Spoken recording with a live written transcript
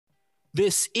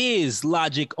This is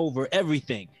Logic Over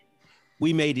Everything.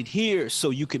 We made it here so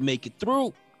you could make it through.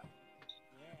 All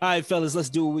right, fellas, let's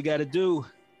do what we got to do.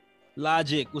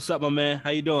 Logic, what's up, my man?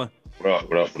 How you doing?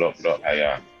 What up? How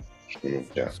y'all?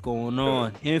 What's going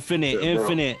on?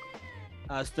 Infinite.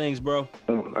 How's things, bro?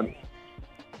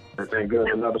 Everything good.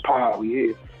 Another pod, we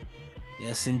here.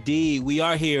 Yes, indeed. We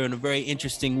are here in a very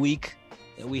interesting week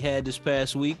that we had this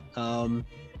past week.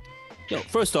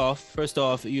 First off,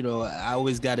 I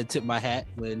always got to tip my hat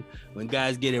when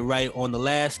guys get it right on the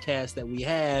last cast that we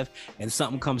have and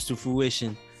something comes to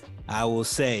fruition. I will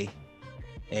say,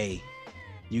 hey,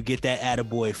 you get that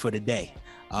attaboy for the day.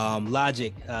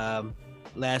 Logic,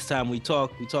 last time we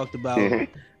talked about,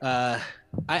 I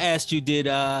asked you, did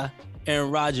Aaron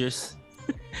Rodgers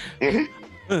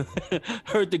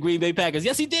hurt the Green Bay Packers?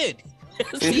 Yes, he did.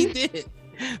 Yes, he did.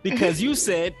 Because you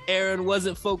said Aaron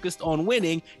wasn't focused on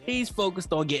winning, he's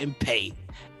focused on getting paid.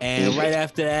 And right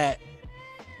after that,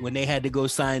 when they had to go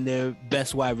sign their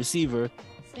best wide receiver,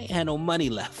 they had no money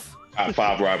left. Top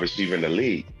 5 wide receiver in the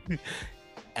league.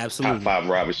 Absolutely. Top 5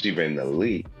 wide receiver in the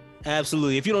league.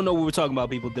 Absolutely. If you don't know what we're talking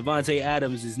about, people, Davante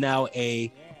Adams is now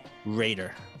a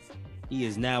Raider. He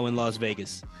is now in Las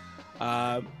Vegas.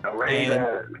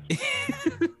 Raiders.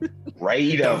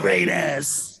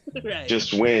 Right.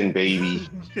 Just win, baby.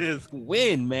 Just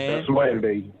win, man. Just win,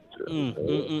 baby.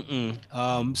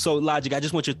 So Logic, I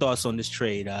just want your thoughts on this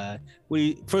trade.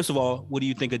 First of all, what do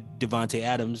you think of Davante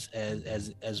Adams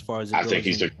as far as it I goes? think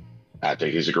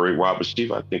he's a great wide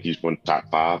receiver. I think he's one of the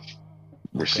top 5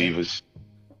 receivers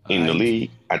in the league.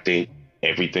 I think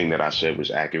everything that I said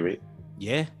was accurate.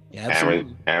 Yeah,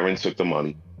 absolutely. Aaron took the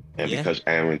money, and because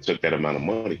Aaron took that amount of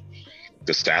money,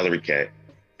 the salary cap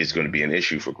is going to be an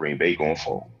issue for Green Bay going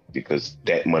forward, because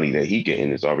that money that he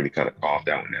getting is already kind of carved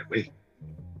out in that way.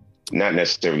 Not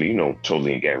necessarily,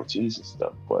 totally in guarantees and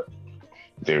stuff, but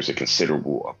there's a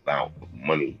considerable amount of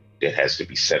money that has to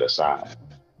be set aside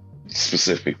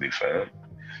specifically for him.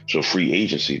 So free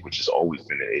agency, which has always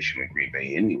been an issue in Green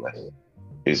Bay anyway,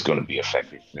 is going to be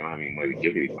affected. You know what I mean? Money to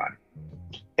give anybody.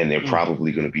 And they're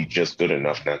probably going to be just good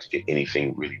enough not to get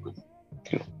anything really,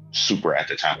 super at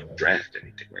the top of the draft,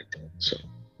 anything like that. So,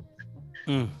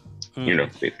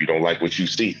 if you don't like what you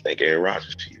see, think Aaron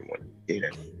Rodgers. You don't want to hear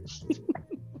that.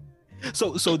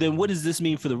 So then what does this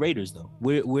mean for the Raiders, though?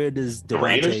 Where does the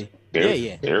Raiders?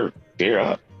 They're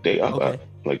up. They up, okay. Up.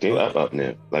 Like they're up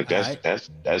now. Like that's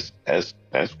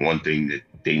one thing that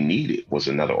they needed, was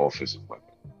another offensive weapon.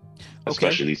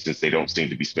 Especially since they don't seem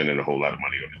to be spending a whole lot of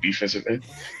money on the defensive end.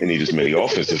 They need as many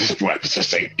offensive weapons as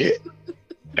they get.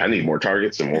 I need more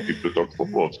targets and more people to throw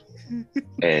football to.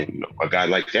 And a guy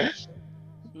like that,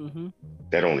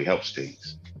 that only helps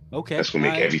things. Okay. That's going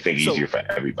to make everything easier for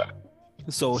everybody.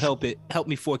 So help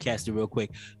me forecast it real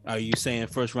quick. Are you saying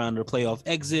first round of the playoff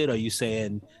exit? Are you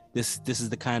saying this is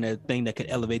the kind of thing that could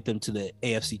elevate them to the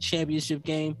AFC Championship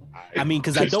game? I mean,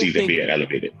 because I don't think them being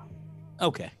elevated.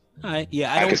 Okay. All right.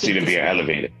 Yeah, I can see them being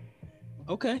elevated.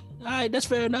 Okay. All right. That's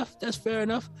fair enough.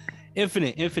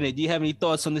 Infinite. Do you have any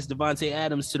thoughts on this Davante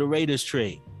Adams to the Raiders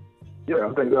trade? Yeah,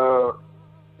 I think the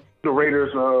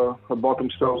Raiders have bought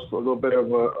themselves a little bit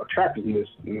of attractiveness,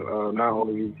 not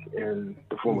only in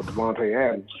the form of Davante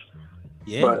Adams,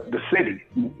 but the city,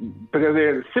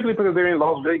 because they're in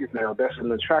Las Vegas now. That's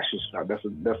an attraction spot. That's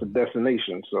a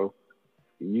destination. So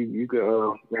you could.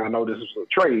 I know this is a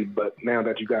trade, but now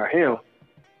that you got him,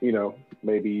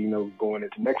 maybe going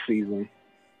into next season,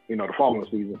 the following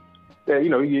season, that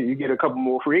you get a couple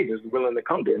more free agents willing to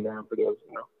come there now, because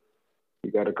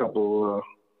you got a couple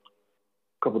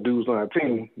dudes on that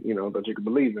team, that you can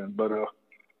believe in. But I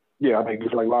think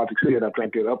just like Logic said, I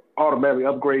think it automatically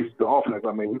upgrades the offense.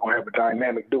 I mean, we're gonna have a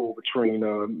dynamic duo between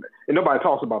and nobody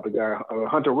talks about the guy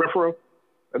Hunter Renfrow.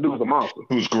 That dude was a monster.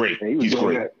 Who's great? He's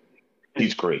great.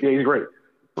 He's great. Yeah, he's great.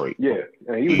 Great. Yeah,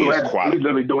 and he was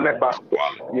literally doing that by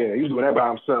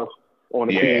himself on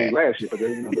the team last year.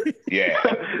 Yeah,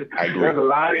 I agree. There's a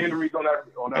lot of injuries on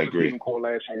that team core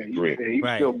last year. He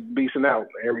was still beasting out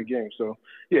every game. So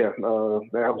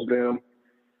that helps them.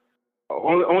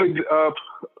 Only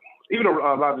even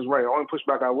though Lodge is right, only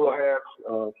pushback I will have,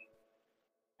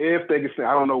 if they can say,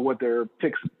 I don't know what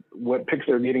picks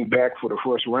they're getting back for the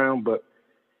first round, but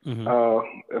if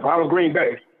I was Green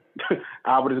Bay,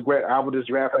 I would just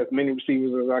draft as many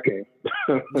receivers as I can.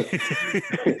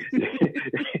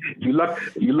 you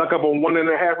luck up on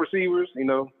 1.5 receivers,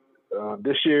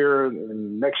 this year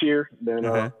and next year, then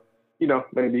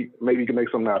maybe you can make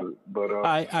something out of it. But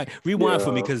I rewind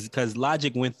for me, because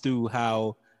Logic went through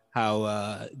how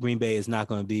Green Bay is not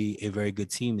going to be a very good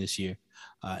team this year,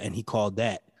 and he called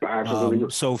that.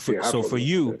 So for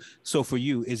you,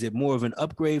 is it more of an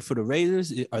upgrade for the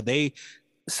Raiders? Are they,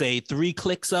 say, 3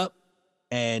 clicks up,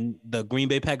 and the Green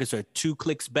Bay Packers are 2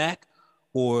 clicks back,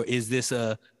 or is this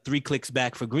a 3 clicks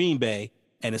back for Green Bay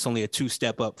and it's only a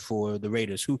 2-step up for the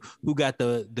Raiders? Who got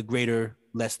the greater,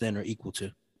 less than, or equal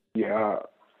to? Yeah.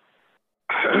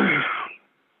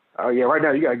 Right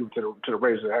now you gotta give it to the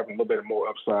Raiders that have a little bit more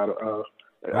upside.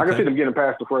 I can see them getting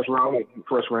past the first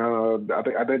round. I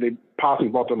think they possibly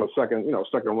bought them a second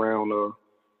round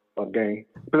game.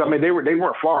 Because I mean they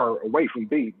weren't far away from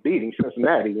beating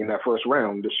Cincinnati in that first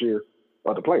round this year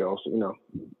of the playoffs.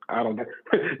 I don't think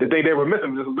the thing they were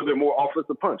missing was just a little bit more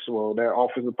offensive punch. Well, that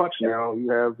offensive punch now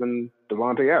you have in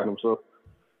Davante Adams. So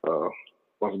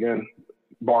once again,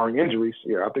 barring injuries,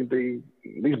 I think they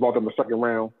at least bought them a second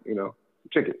round,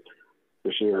 ticket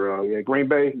this year. Green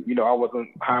Bay, I wasn't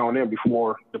high on them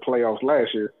before the playoffs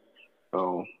last year.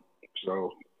 So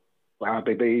I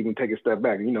think they even take a step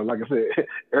back. Like I said,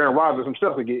 Aaron Rodgers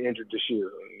himself will get injured this year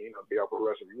and, be out for the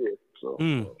rest of the year. So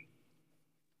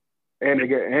and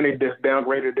they just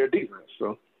downgraded their defense.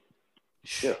 So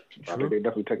I think they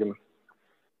definitely taking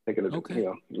at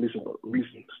least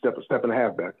a step and a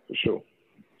half back for sure.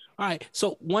 All right.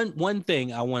 So one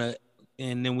thing I want to,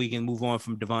 and then we can move on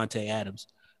from Davante Adams.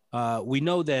 We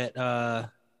know that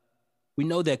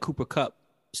Cooper Kupp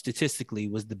statistically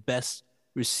was the best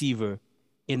receiver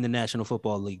in the National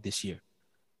Football League this year.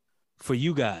 For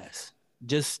you guys,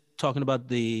 just talking about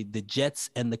the Jets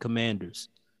and the Commanders,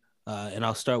 and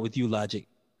I'll start with you, Logic.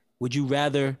 Would you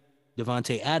rather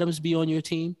Davante Adams be on your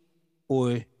team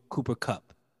or Cooper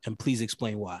Kupp? And please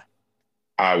explain why.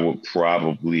 I would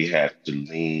probably have to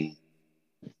lean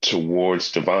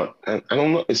towards Davante. I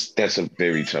don't know. That's a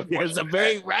very tough question. It's a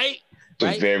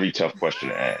very tough question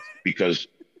to ask, because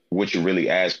what you're really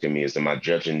asking me is, am I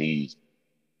judging these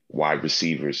wide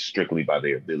receivers strictly by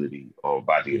their ability or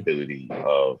by the ability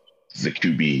of the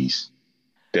QBs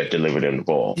that deliver them the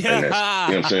ball? And that's,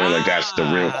 what I'm saying? Like, that's the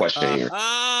real question here.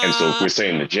 And so if we're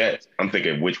saying the Jets, I'm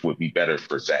thinking which would be better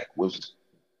for Zach Wilson.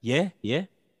 Yeah.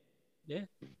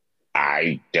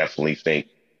 I definitely think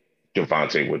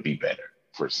Davante would be better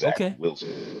for Zach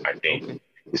Wilson. I think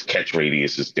his catch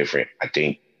radius is different. But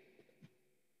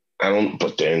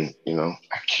then,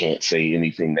 I can't say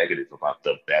anything negative about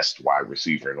the best wide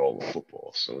receiver in all of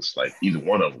football. So it's like either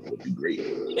one of them would be great,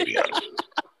 to be honest.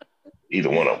 Either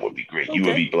one of them would be great. Okay. You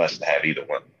would be blessed to have either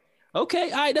one.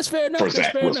 Okay, all right, that's fair enough. That's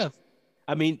fair enough.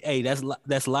 I mean, hey,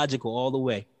 that's logical all the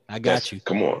way. I got you.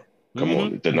 Come on.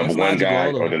 The number one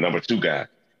guy or the number 2 guy.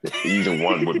 Either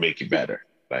one would make you better.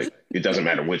 Like, it doesn't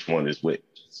matter which one is which.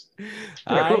 Flip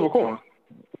a coin.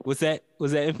 Was that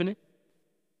Infinite?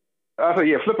 I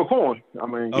said, flip a coin. I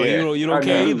mean, you don't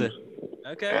care either.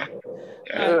 Okay.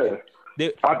 I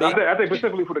think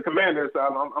specifically for the Commanders,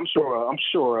 I'm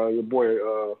sure your boy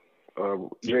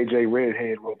JJ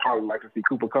Redhead will probably like to see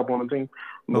Cooper Kupp on the team.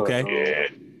 But, okay.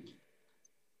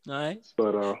 All right.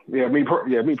 But me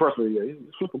personally,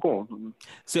 flip a coin.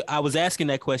 So I was asking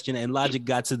that question, and Logic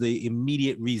got to the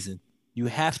immediate reason. You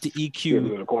have to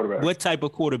EQ what type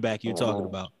of quarterback you're talking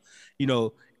about.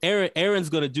 Aaron's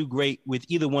going to do great with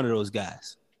either one of those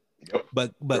guys.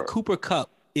 Yep. But Cooper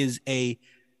Kupp is a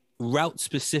route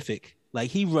specific. Like,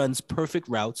 he runs perfect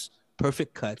routes,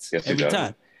 perfect cuts every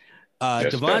time.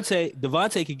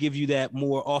 Davante could give you that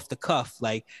more off the cuff.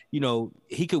 Like,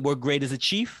 he could work great as a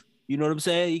chief. You know what I'm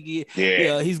saying?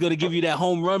 He's going to give you that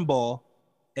home run ball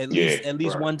at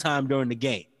least one time during the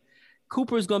game.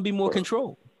 Cooper is going to be more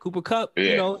controlled. Cooper Kupp,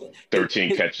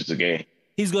 13 catches a game.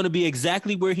 He's going to be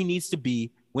exactly where he needs to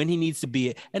be when he needs to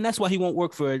be. And that's why he won't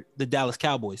work for the Dallas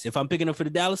Cowboys. If I'm picking him for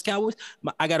the Dallas Cowboys,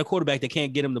 I got a quarterback that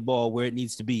can't get him the ball where it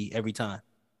needs to be every time.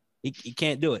 He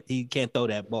can't do it. He can't throw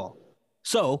that ball.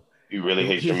 So you really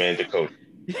hate your man Dakota.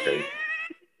 Okay.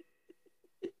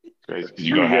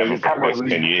 You're going to have him for the next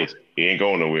 10 years. He ain't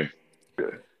going nowhere.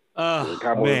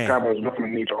 Cowboys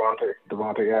definitely need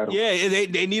Davante Adams. Yeah,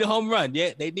 they need a home run.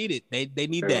 Yeah, they need it. They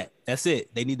need that. That's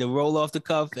it. They need to roll off the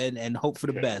cuff and hope for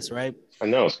the best, right? I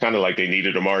know. It's kind of like they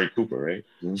needed Amari Cooper, right?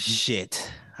 Mm-hmm.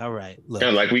 Shit. All right. Look. Kind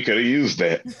of like we could have used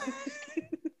that.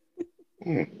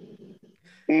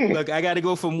 Look, I got to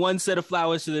go from one set of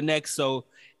flowers to the next. So,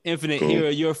 Infinite, here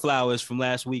are your flowers from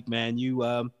last week, man. You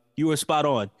were spot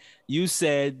on. You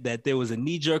said that there was a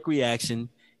knee-jerk reaction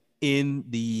in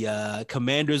the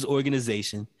Commanders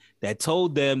organization that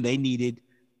told them they needed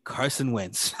Carson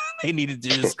Wentz. They needed to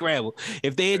just scramble.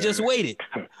 If they had just waited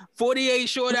 48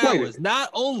 short hours, not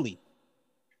only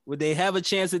would they have a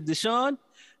chance at Deshaun,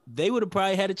 they would have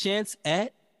probably had a chance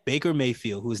at Baker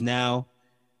Mayfield, who's now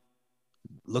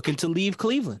looking to leave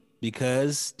Cleveland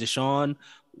because Deshaun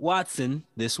Watson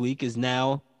this week is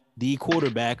now the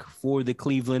quarterback for the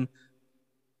Cleveland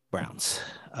Browns.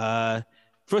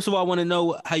 First of all, I want to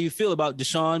know how you feel about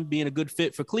Deshaun being a good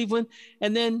fit for Cleveland,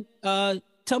 and then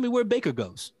tell me where Baker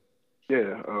goes.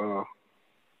 Yeah,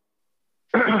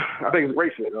 I think it's a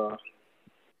great fit.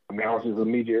 Obviously, it's an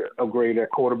immediate upgrade at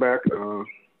quarterback.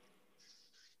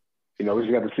 We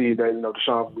just got to see that,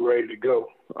 Deshaun's ready to go.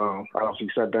 Obviously,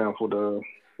 he sat down for the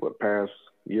past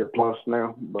year plus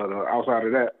now. But outside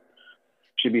of that,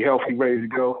 should be healthy, ready to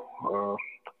go.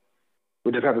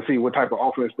 We just have to see what type of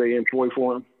offense they employ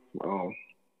for him.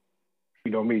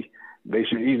 They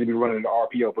should easily be running the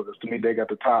RPO because to me, they got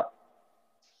the top,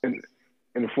 in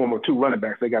the form of two running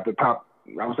backs, they got the top,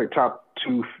 I would say top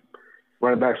two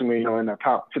running backs, in that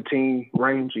top 15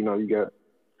 range. You got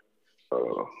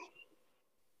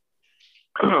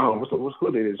what's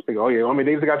good it is? Oh yeah,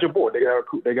 they just got your boy.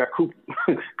 They got Coop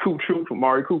Troop,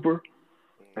 Amari Cooper.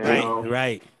 And,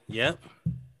 right. Yep.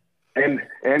 And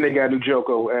they got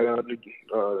Njoku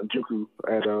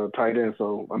at tight end.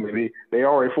 So they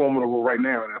already formidable right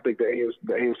now, and I think the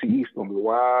AFC East is gonna be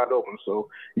wide open. So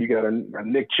you got a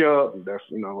Nick Chubb that's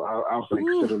I'll say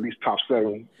consider at least top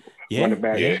 7 running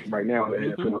back right now in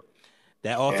the NFL.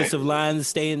 That offensive line is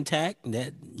stay intact.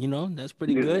 That's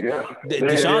pretty good. Yeah.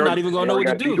 Deshaun not even gonna know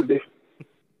what to do.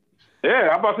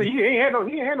 Yeah, I'm about to say he ain't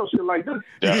had no shit like this.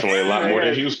 Definitely a lot more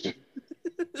than Houston.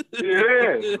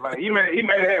 Yeah, like he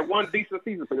may have had one decent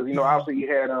season because obviously he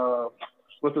had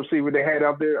what's the receiver they had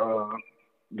out there?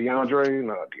 DeAndre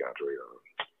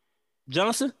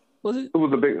Johnson, was it? Who was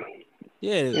the big?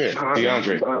 Yeah,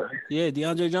 DeAndre.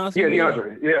 DeAndre Johnson. Yeah,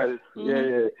 DeAndre.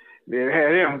 Yeah. They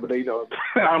had him, but I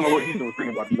don't know what Houston was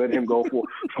thinking about letting him go for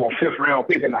a 5th round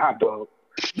pick in the hot dog.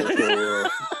 So,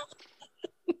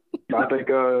 I think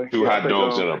 2 hot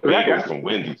dogs and a bagel from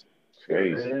Wendy's.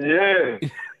 Crazy.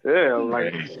 Yeah,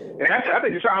 like, and I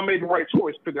think Deshaun made the right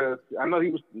choice because I know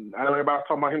everybody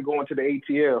talking about him going to the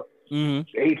ATL.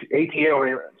 Mm-hmm.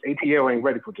 ATL ain't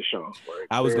ready for Deshaun. Right?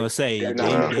 I was gonna say they're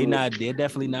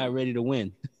definitely not ready to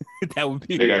win. That would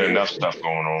be. They got enough stuff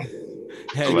going on.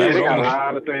 They got a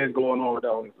lot of things going on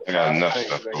though. They got enough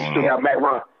stuff going on. Still got Matt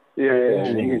Ryan.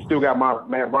 You still got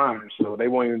Matt Ryan, so they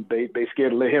won't. They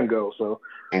scared to let him go. So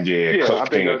I think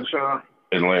Deshaun.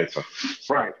 Atlanta.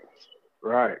 Right.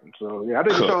 So I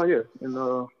think Deshaun. And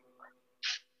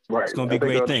right. It's gonna be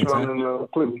great things. Huh?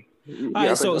 Cleveland. All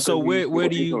right. So where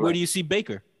do you see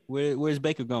Baker? Where's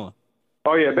Baker going?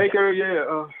 Oh yeah, Baker. Yeah.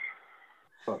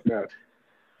 Oh God.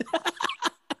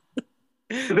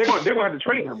 They're going to have to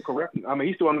trade him, correct?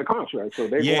 He's still under contract, so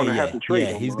they're going to have to trade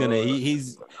him. He's gonna.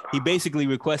 He basically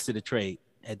requested a trade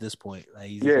at this point. Like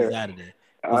he's out of there.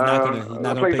 He's not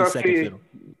gonna pay second fiddle.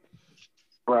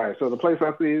 Right. So the place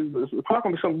I see is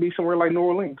probably going to be somewhere like New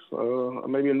Orleans,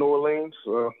 maybe in New Orleans.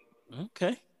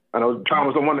 Okay. I know Tom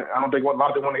was the one. I don't think a lot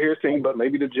of them want to hear his team, but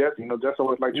maybe the Jets. Jets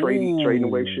always like trading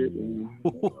away shit.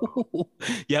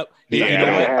 Yep.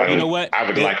 Yeah. You know what? I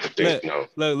would like to think.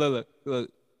 Look.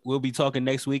 We'll be talking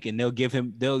next week, and they'll give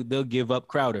up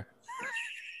Crowder.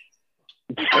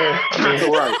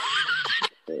 Right.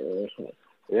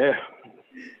 Yeah.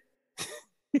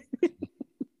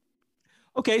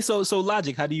 Okay, so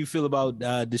Logic, how do you feel about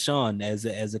Deshaun as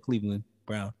a Cleveland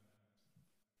Brown?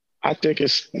 I think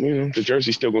it's the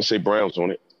jersey's still gonna say Browns on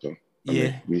it. So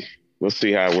we'll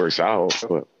see how it works out.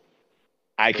 But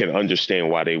I can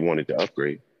understand why they wanted to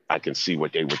upgrade. I can see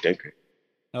what they were thinking.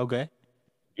 Okay.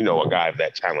 A guy of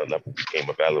that talent level became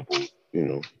available,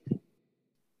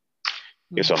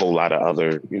 It's a whole lot of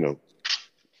other,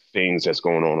 things that's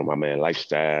going on in my man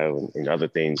lifestyle and other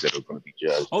things that are going to be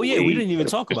judged. Oh yeah, we didn't even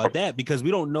talk about that because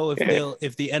we don't know if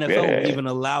the NFL will even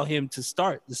allow him to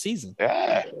start the season.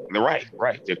 Yeah,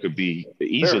 right. There could be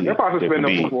easily. They're probably spend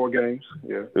up for 4 games.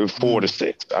 Yeah, 4 to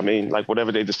 6.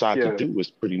 Whatever they decide to do is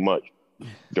pretty much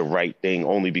the right thing,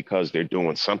 only because they're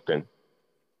doing something.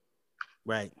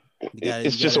 Right.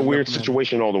 It's just a weird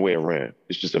situation all the way around.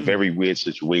 It's just a very weird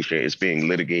situation. It's being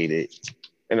litigated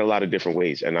in a lot of different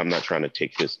ways. And I'm not trying to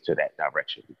take this to that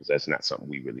direction because that's not something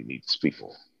we really need to speak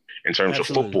for. In terms of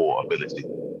football ability,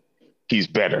 he's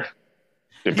better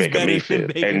than Baker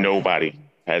Mayfield. And nobody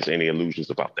has any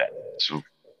illusions about that. So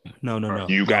no.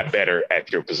 You got better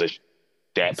at your position.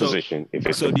 Position.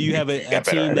 So do you have a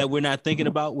team that we're not thinking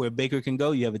about where Baker can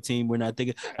go? You have a team we're not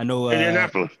thinking. I know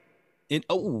Indianapolis.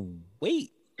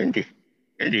 Wait. Indy.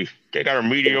 They got a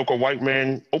mediocre white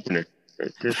man opening.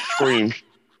 It just screams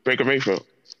Baker Mayfield.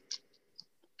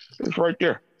 It's right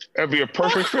there. That'd be a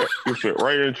perfect fit. You fit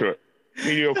right into it.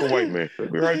 Mediocre white man.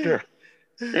 It'd be right there.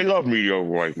 They love mediocre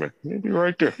white men. It'd be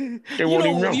right there. They won't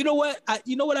even know. You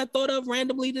know what I thought of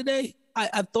randomly today?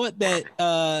 I thought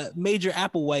that Major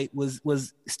Applewhite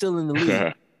was still in the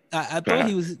league. I thought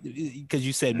he was, because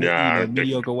you said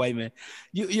mediocre white man.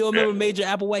 You remember Major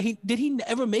Applewhite? Did he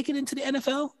ever make it into the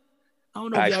NFL? I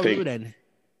don't know if y'all remember that.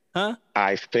 Huh?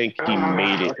 I think he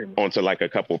made it onto like a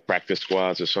couple practice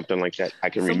squads or something like that. I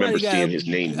can remember seeing his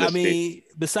name listed. I mean,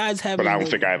 besides having, but I don't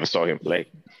think I ever saw him play.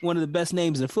 One of the best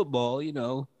names in football,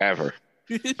 ever.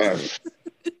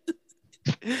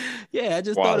 Yeah, I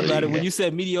just thought about it when you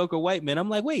said mediocre white man. I'm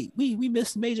like, wait, we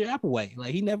missed Major Applewhite.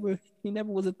 Like he never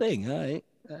was a thing. All right.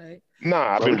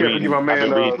 Nah, I've been reading. My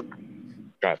man, as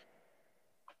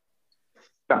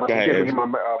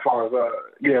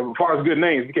far as good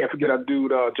names, you can't forget that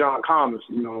dude John Connors.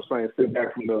 You know what I'm saying? Sit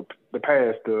back from the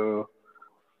past to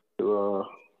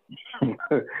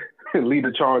lead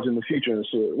the charge in the future and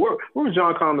shit. Where was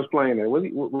John Connors playing at? Was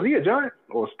he a Giant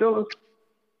or Steelers?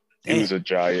 He was a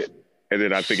Giant, and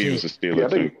then I think he was a Steeler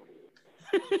too.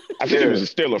 I think he was a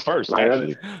Steeler first,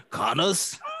 actually.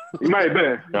 Connors. He might have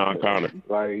been. John Connors.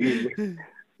 Like,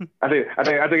 I think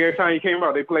every time he came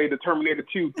out, they played the Terminator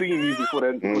 2 theme music for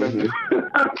that.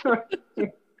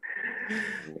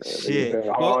 Shit.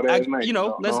 Well,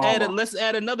 let's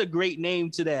add another great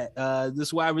name to that.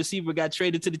 This wide receiver got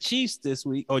traded to the Chiefs this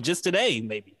week, or just today,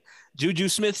 maybe. Juju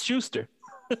Smith-Schuster.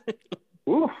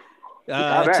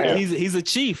 He's a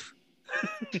Chief.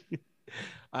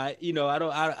 I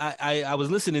was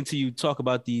listening to you talk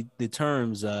about the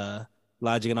terms,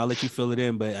 Logic, and I'll let you fill it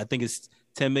in, but I think it's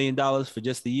 $10 million for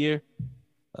just the year.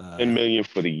 $10 million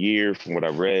for the year. From what I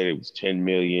read, it was $10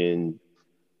 million,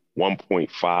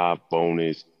 1.5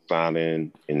 bonus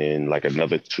signing, and then like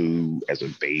another 2 as a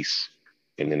base.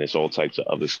 And then there's all types of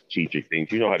other strategic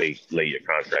things. You know how they lay your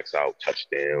contracts out,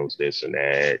 touchdowns, this and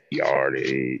that,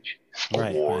 yardage,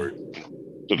 awards. Right.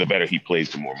 So the better he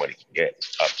plays, the more money he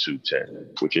gets, up to 10,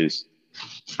 which is,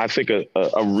 I think, a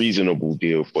reasonable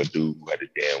deal for a dude who had a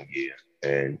down year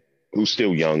and who's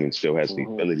still young and still has the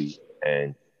ability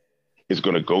and is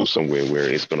going to go somewhere where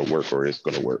it's going to work or it's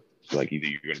going to work. Like either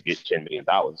you're going to get $10 million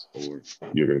or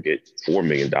you're going to get $4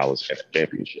 million at a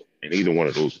championship. And either one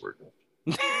of those work.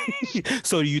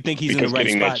 So do you think he's in the right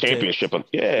getting spot? That championship,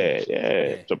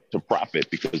 to profit,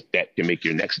 because that can make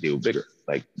your next deal bigger.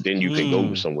 Like then you can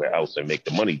go somewhere else and make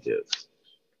the money deal.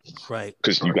 Right.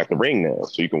 Because you got the ring now,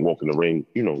 so you can walk in the ring,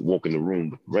 walk in the room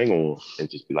with the ring on and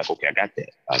just be like, okay, I got that.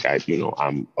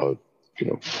 I'm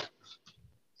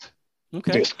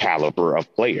this caliber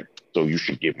of player. So you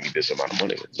should give me this amount of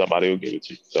money. Somebody will give it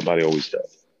to you. Somebody always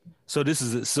does. So this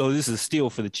is a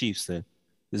steal for the Chiefs then.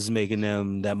 This is making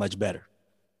them that much better.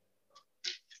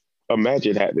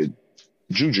 Imagine having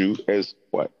Juju as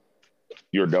what?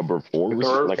 Your number 4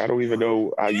 receiver? Like I don't even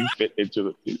know how you fit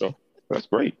into the, that's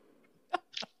great.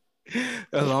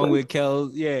 Along with Kel,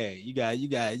 you got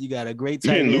a great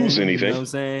tight end. You didn't lose anything. You know what I'm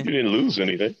saying? You didn't lose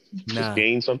anything. Just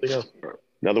gain something else.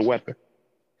 Another weapon.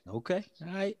 Okay.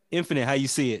 All right. Infinite, how you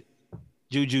see it?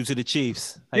 Juju to the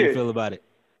Chiefs. How you feel about it?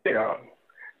 Yeah,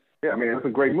 I mean, it's a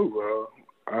great move.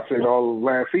 I said all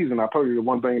last season, I told you the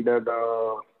one thing that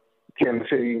Kansas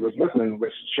City was missing,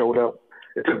 which showed up.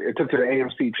 It took to the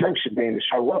AFC Championship game to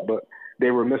show up, but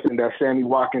they were missing that Sammy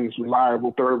Watkins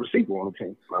reliable third receiver on the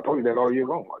team. I told you that all year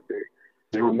long. Like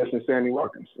they were missing Sammy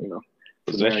Watkins.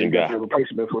 Possession guy.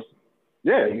 Replacement for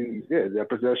that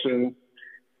possession,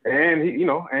 and he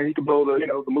could blow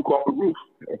the mook off the roof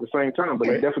at the same time. But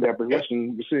he's definitely that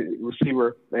possession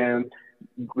receiver, and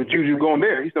with Juju going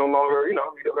there, he's no longer he's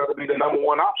going to be the number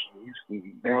 1 option. He's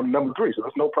down to number 3, so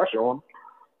there's no pressure on him.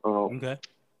 Okay.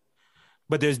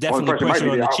 But there's definitely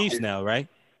pressure on the Chiefs now, right?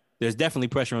 There's definitely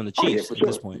pressure on the Chiefs at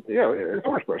this point. Yeah, it's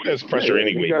pressure. There's pressure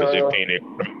anyway because they're paying it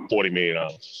 $40 million.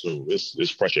 So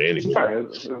it's pressure anyway.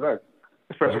 Exactly.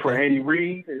 It's pressure for Andy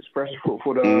Reid. It's pressure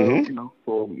for the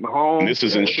for Mahomes. And this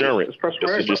is insurance.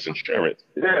 This is just insurance.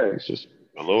 Yeah, it's just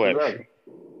a little extra.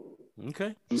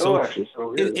 Okay. So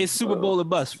it's Super Bowl or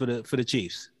bust for the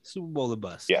Chiefs. Super Bowl or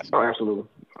bust. Yes. Oh, absolutely.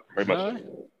 Very much.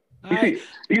 You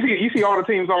see all the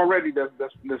teams already that's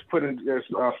putting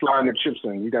sliding their chips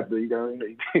in. You got Denver,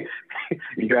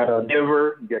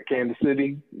 you got Kansas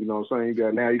City. You know what I'm saying?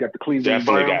 You got the Cleveland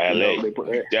Definitely Browns. Got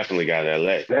LA. Definitely got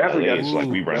LA. It's like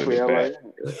we running it back.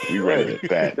 We running it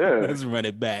back. Yeah. Let's run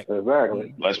it back.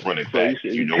 Exactly. Let's run it back.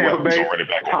 You know Tampa what? Bay, We're running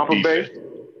back on Tampa Bay.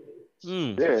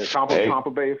 defense. Yeah, Tampa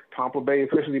Bay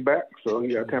officially back. So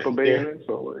you got Tampa Bay in it.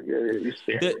 So you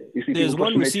see there's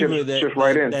one receiver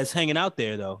right that's hanging out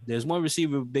there though. There's one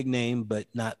receiver, big name but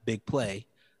not big play,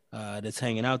 that's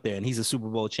hanging out there, and he's a Super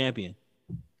Bowl champion.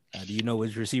 Do you know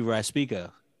which receiver I speak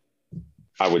of?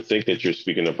 I would think that you're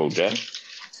speaking of Odell.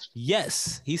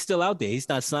 Yes, he's still out there. He's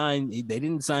not signed. They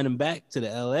didn't sign him back to the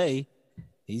LA.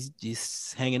 he's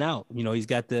just hanging out. You know, he's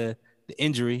got the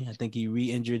injury. I think he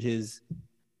re-injured his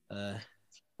MCL,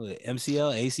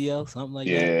 ACL, something like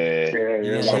that.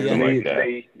 Yeah, something like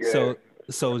that.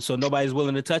 So nobody's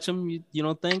willing to touch him. You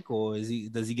don't think, or does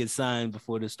he get signed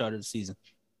before the start of the season?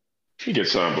 He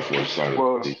gets signed before the start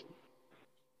of the season.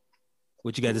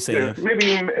 What you got to say? Yeah, maybe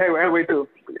even halfway through.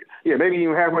 Yeah, maybe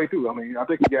even halfway through. I mean, I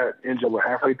think he got injured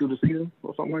halfway through the season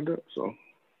or something like that. So,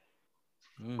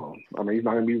 I mean, he's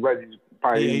not gonna be ready.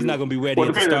 He's not gonna be ready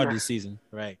at the start of the season,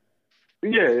 right?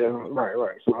 Yeah,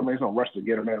 right. So I mean, it's no rush to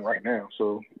get him in right now.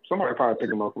 So somebody probably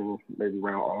pick him up maybe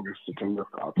around August, September,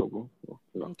 October.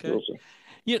 Okay.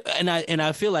 Yeah, and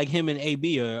I feel like him and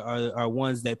AB are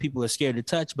ones that people are scared to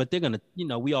touch, but they're gonna,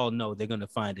 we all know they're gonna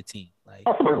find a team. Like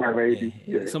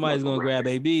somebody's gonna grab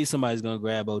AB, somebody's gonna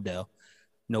grab Odell,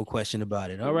 no question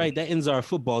about it. All right, that ends our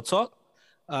football talk.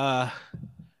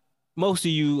 Most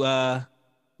of you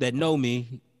that know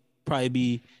me probably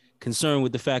be concerned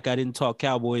with the fact I didn't talk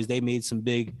Cowboys. They made some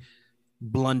big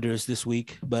blunders this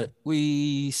week, but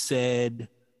we said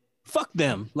fuck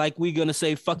them, like we're gonna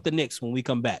say fuck the Knicks when we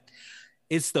come back.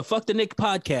 It's the Fuck the Knicks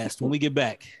podcast when we get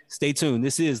back. Stay tuned.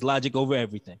 This is Logic Over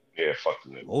Everything. Yeah, fuck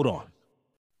the Knicks. Hold on.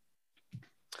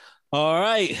 All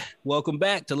right, welcome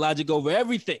back to Logic Over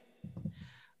Everything.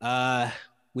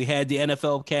 We had the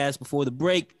NFL cast before the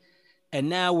break, and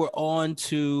now we're on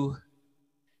to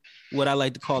what I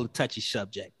like to call a touchy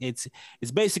subject. It's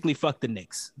basically fuck the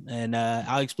Knicks, and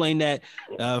I'll explain that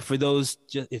for those.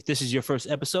 If this is your first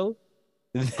episode,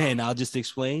 then I'll just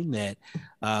explain that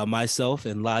myself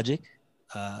and Logic,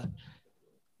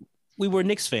 we were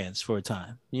Knicks fans for a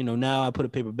time. Now I put a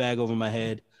paper bag over my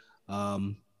head,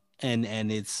 and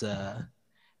it's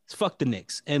fuck the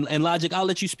Knicks. And Logic, I'll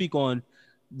let you speak on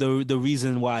the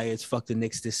reason why it's fuck the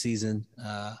Knicks this season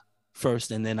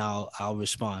first, and then I'll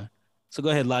respond. So go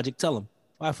ahead, Logic. Tell them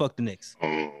why fuck the Knicks.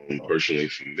 Personally,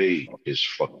 for me, it's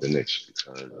fuck the Knicks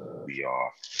because we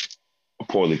are a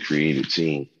poorly created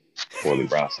team, poorly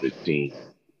rostered team,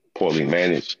 poorly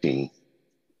managed team,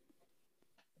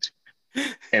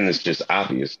 and it's just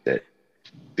obvious that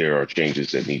there are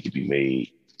changes that need to be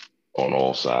made on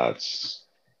all sides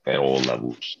at all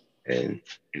levels, and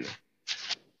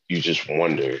you just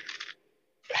wonder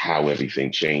how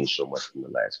everything changed so much from the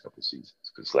last couple of seasons.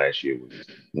 Because last year was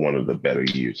one of the better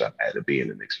years I've had of being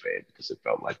a Knicks fan, because it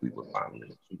felt like we were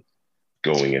finally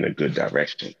going in a good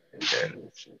direction. And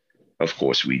then, of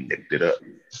course, we nicked it up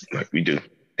like we do.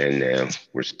 And now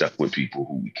we're stuck with people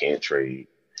who we can't trade.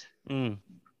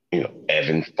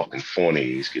 Evan fucking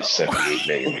Fournier gets $78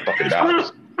 million fucking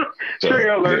dollars.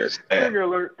 Trigger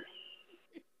alert.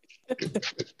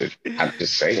 I'm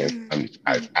just saying.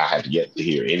 I have yet to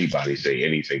hear anybody say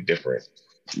anything different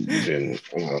than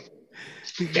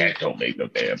that don't make no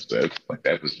damn sense. Like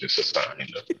that was just a sign of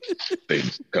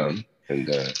things to come. And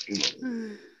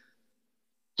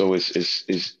so it's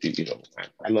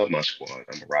I love my squad.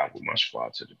 I'm a ride with my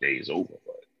squad till the day is over.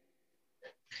 But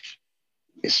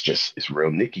it's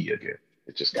real Nicky again.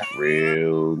 It just got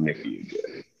real Nicky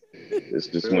again. It's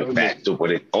just went back to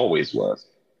what it always was,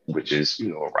 which is,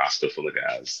 a roster full of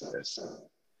guys that's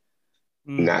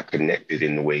not connected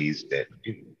in the ways that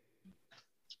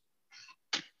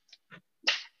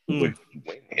would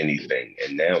win anything.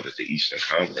 And now that the Eastern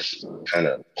Conference is kind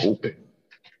of open,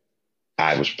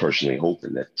 I was personally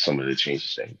hoping that some of the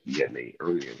changes that we had made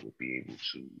earlier would be able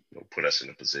to put us in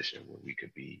a position where we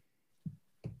could be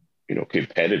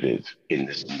competitive in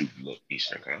this new look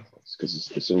Eastern Conference, because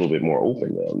it's a little bit more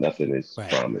open now. Nothing is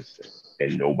promised,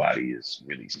 and nobody is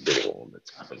really sitting on the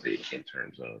top of it in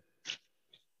terms of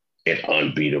an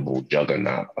unbeatable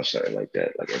juggernaut or something like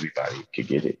that. Like everybody could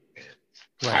get it.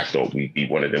 Right. I thought we'd be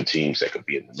one of them teams that could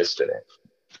be in the midst of that.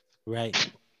 Right.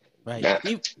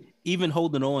 Even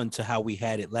holding on to how we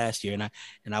had it last year,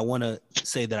 and I want to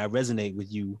say that I resonate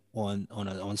with you on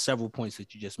several points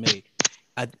that you just made.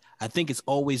 I think it's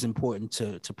always important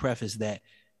to preface that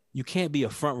you can't be a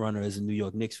front runner as a New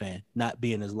York Knicks fan, not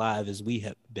being as live as we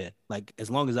have been. Like,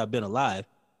 as long as I've been alive,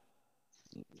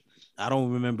 I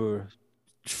don't remember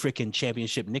freaking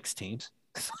championship Knicks teams.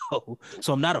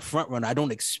 So I'm not a front runner. I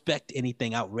don't expect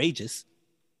anything outrageous.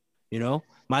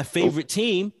 My favorite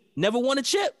team never won a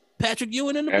chip. Patrick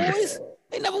Ewing and the boys,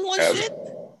 they never won shit.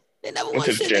 They never won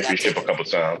shit. The championship a couple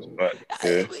times, but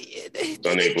they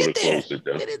unable to close it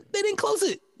though. They didn't close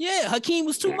it. Yeah, Hakeem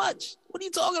was too much. What are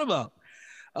you talking about?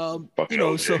 But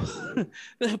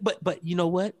you know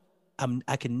what?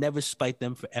 I can never spite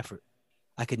them for effort.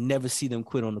 I could never see them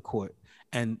quit on the court,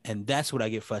 and that's what I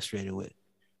get frustrated with.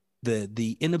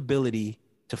 The inability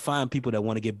to find people that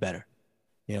want to get better.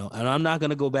 And I'm not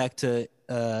gonna go back to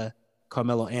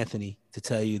Carmelo Anthony to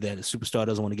tell you that a superstar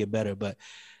doesn't want to get better, but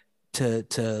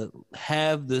to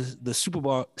have the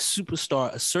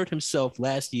superstar assert himself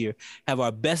last year, have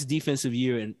our best defensive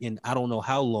year in I don't know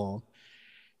how long,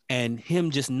 and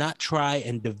him just not try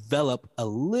and develop a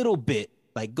little bit,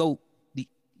 like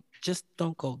just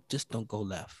don't go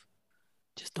left.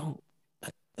 Just don't.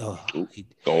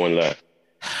 Going left.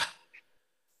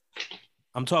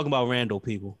 I'm talking about Randall,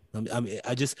 people.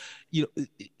 I just,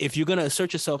 if you're gonna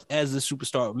assert yourself as the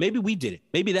superstar, maybe we did it.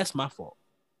 Maybe that's my fault.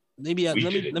 Maybe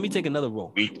let me take another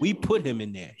role. We put him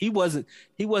in there. He wasn't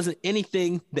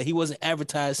anything that he wasn't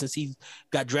advertised since he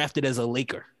got drafted as a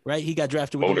Laker, right? He got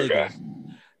drafted with the Lakers.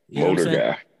 Motor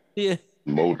guy. Yeah.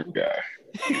 Motor guy.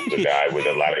 The guy with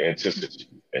a lot of intensity,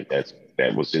 and that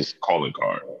was his calling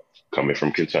card coming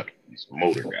from Kentucky. He's a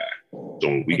motor guy. So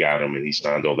when we got him and he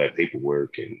signed all that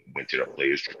paperwork and went to the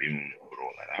Players Tribune and put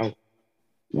all that out,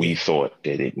 we thought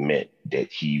that it meant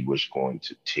that he was going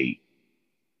to take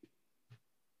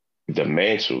the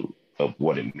mantle of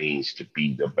what it means to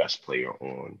be the best player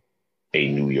on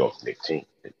a New York Knicks team.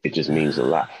 It just means a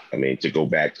lot. I mean, to go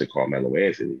back to Carmelo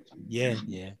Anthony,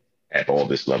 have all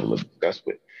this level of disgust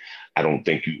with, I don't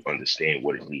think you understand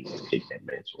what it means to take that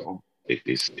mantle on.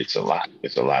 It's a lot.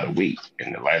 It's a lot of weight.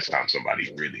 And the last time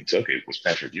somebody really took it was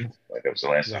Patrick Ewing. Like, that was the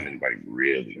last time anybody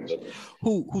really took it.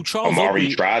 Who Charles Amari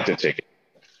Oakley tried to take it.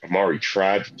 But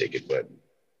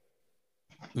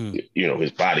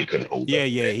his body couldn't hold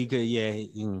it. He could.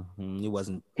 It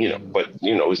wasn't. But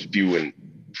it's few and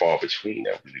far between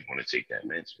that really want to take that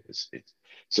mantle. It's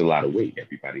a lot of weight.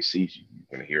 Everybody sees you. You're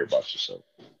gonna hear about yourself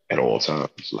at all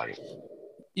times. Like,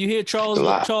 you hear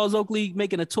Charles Oakley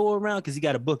making a tour around because he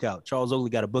got a book out. Charles Oakley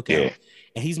got a book out,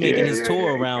 and he's making his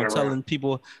tour around, telling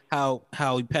people how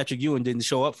Patrick Ewing didn't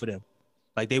show up for them,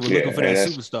 like they were looking for that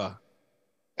superstar.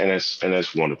 And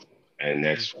that's wonderful, and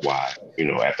that's why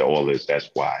after all this, that's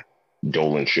why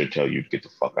Dolan should tell you to get the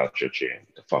fuck out your chair,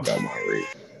 get the fuck out of my ring,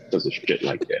 because of shit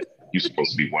like that. You're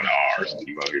supposed to be one of ours, and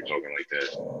you out here talking like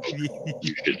that.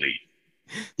 You should leave.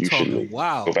 You should leave.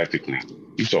 Wow. Go back to Cleveland.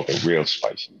 You're talking real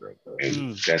spicy, bro.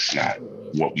 And that's not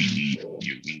what we need.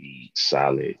 We need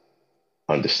solid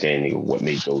understanding of what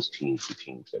made those teams the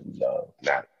teams that we love,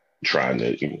 not trying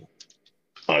to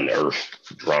unearth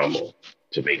drama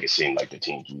to make it seem like the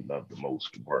teams we love the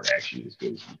most weren't actually as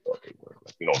good as we thought they were.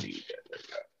 Like, we don't need that right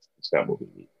now. It's not what we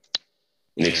need.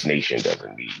 Knicks Nation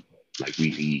doesn't need. Like,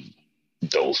 we need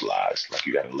those lies. Like,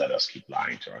 you got to let us keep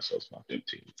lying to ourselves about them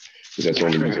teams. Because that's the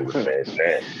only reason we're fans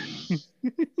now.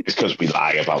 It's because we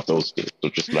lie about those things. So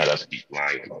just let us keep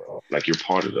lying, bro. Like, you're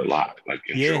part of the lie. Like,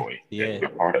 enjoy. Yeah. You're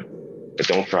part of it. But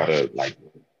don't try to, like,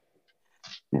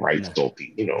 write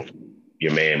salty.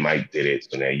 Your man Mike did it,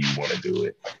 so now you want to do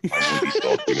it. I'm going to be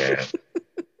salty now.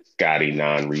 Scotty,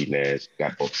 non-reading ass,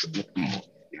 got books.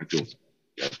 You're doing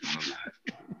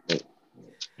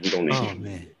we don't need you.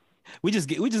 Man. We just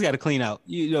got to clean out.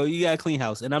 You got to clean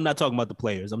house. And I'm not talking about the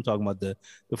players. I'm talking about the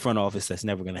front office. That's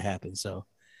never going to happen. So,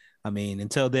 I mean,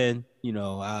 until then,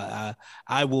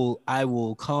 I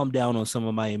will calm down on some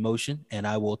of my emotion, and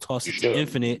I will toss it to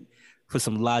Infinite for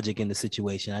some logic in the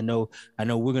situation. I know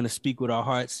we're going to speak with our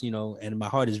hearts, and my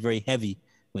heart is very heavy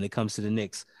when it comes to the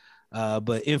Knicks.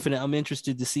 But Infinite, I'm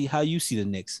interested to see how you see the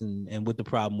Knicks and what the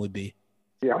problem would be.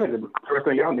 Yeah, I think the first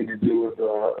thing y'all need to do is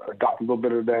adopt a little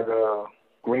bit of that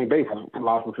Green Bay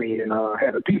philosophy and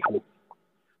have the people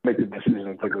make the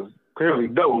decision, because clearly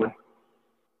Dolan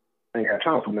ain't got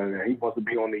time for nothing. He wants to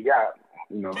be on the yacht,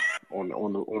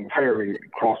 on the ferry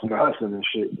crossing the Hudson and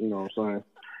shit. You know what I'm saying?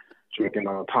 Drinking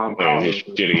Tom Collins. His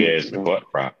shitty ass butt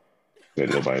rock that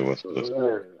nobody wants to listen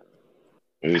to.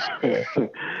 You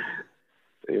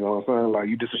know what I'm saying? Like,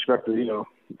 you disrespected,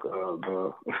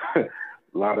 the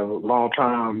a lot of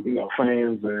long-time,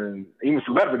 fans and even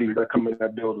celebrities that come in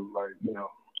that building. Like,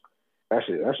 that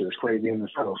shit is crazy in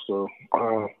itself. So,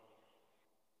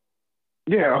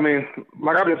 yeah, I mean,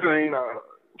 like I've been saying,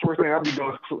 first thing I'll be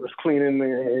doing is cleaning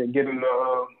and getting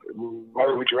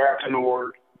whether we drafting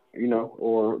or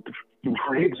through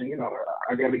free agency.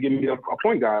 I got to give me a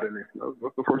point guard in there.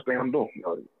 That's the first thing I'm doing.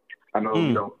 I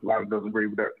know a lot of doesn't agree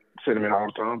with that sentiment all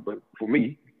the time, but for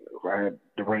me, if I had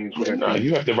the reins with that,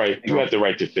 you have the right. You have the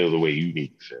right to feel the way you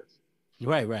need to feel.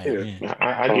 Right. Yeah.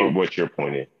 I get what your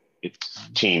point is. It's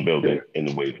team building in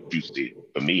the way that you see it.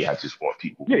 For me, I just want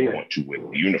people who want to wear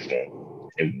the uniform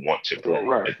and want to play.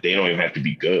 Right. They don't even have to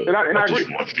be good. And I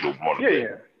just want you to want to play.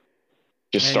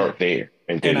 Just start there,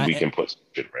 and then we can put some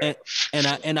shit around.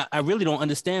 And I really don't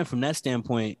understand from that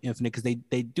standpoint, Infinite, because they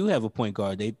do have a point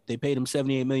guard. They paid him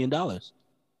 $78 million.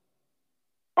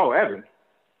 Oh, Evan.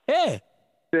 Yeah.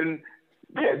 Then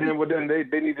Yeah, then they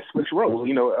need to switch roles.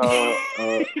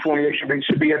 Fournier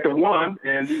should be at the 1,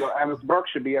 and Alex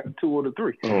Burks should be at the 2 or the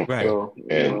 3. Right. So,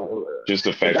 and just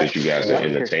the fact that you guys are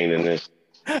entertaining this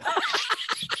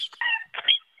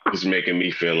is making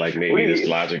me feel like maybe this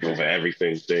logic over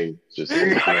everything thing just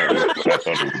is not what I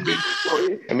thought it would be.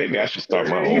 And maybe I should start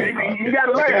my own. You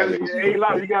gotta laugh. Hey, you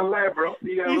gotta laugh, bro.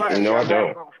 You gotta laugh. No, I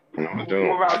don't. No, I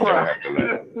don't. I don't have to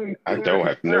laugh. I don't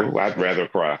have to. No, I'd rather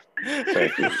cry.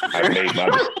 Thank you. I'd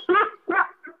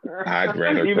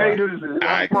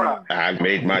rather cry. I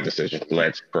made my decision.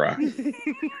 Let's cry.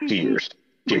 Tears.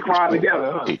 We cry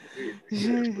together, huh?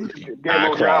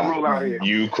 I cry.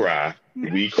 You cry.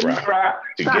 We cry.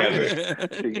 Together.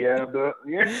 Together.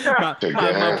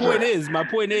 My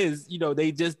point is,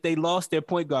 they lost their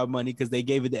point guard money because they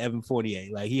gave it to Evan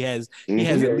Fournier. Like he has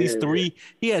at least three.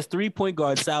 He has 3 point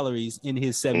guard salaries in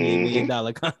his $78 million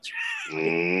contract.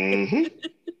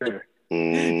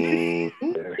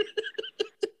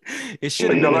 It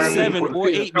should have been a $7 or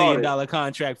 $8 million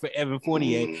contract for Evan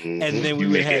Fournier, and then we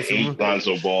would have 8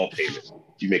 Lonzo Ball payments.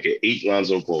 You make an 8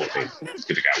 Lonzo Ball payments. You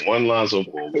could have got 1 Lonzo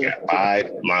Ball. We got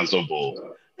 5 Lonzo Balls.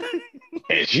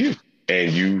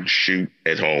 And you shoot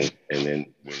at home, and then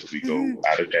when we go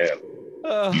out of town,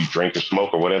 you drink or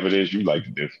smoke or whatever it is you like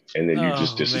to do, and then you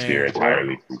just disappear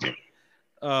entirely from you.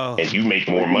 And you make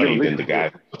more money than the guy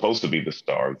who's supposed to be the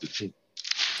star of the team.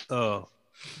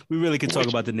 We really could talk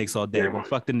about the Knicks all day, but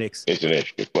fuck the Knicks. It's an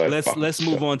issue. Let's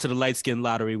move on to the light skin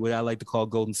lottery, what I like to call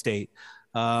Golden State.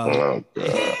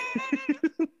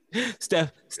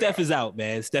 Steph is out,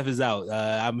 man. Steph is out.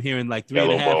 I'm hearing like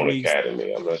 3.5 weeks.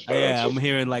 I'm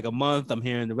hearing like a month. I'm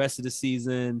hearing the rest of the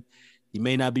season. He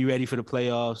may not be ready for the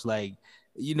playoffs. Like,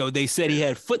 they said he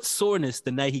had foot soreness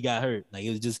the night he got hurt. Like it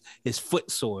was just his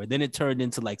foot sore. Then it turned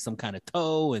into like some kind of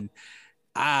toe, and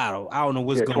I don't know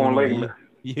what's going on.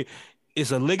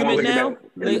 It's a ligament now.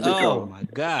 Oh my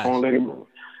god! A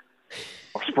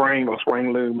sprain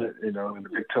ligament, in the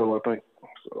big toe, I think.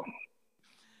 So.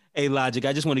 Hey, Logic,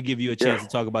 I just want to give you a chance to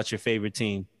talk about your favorite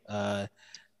team, the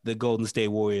Golden State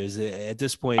Warriors. At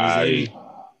this point, I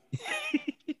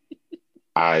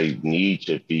need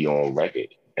to be on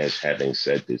record as having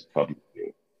said this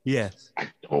publicly. Yes. I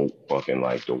don't fucking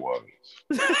like the Warriors.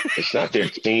 It's not their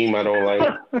team I don't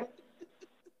like.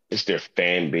 It's their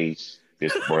fan base.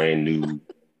 This brand new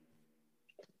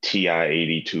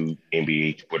TI-82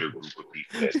 NBA Twitter group of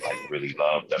people that really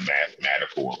love the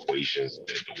mathematical equations that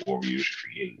the Warriors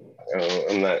create.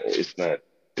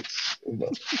 It's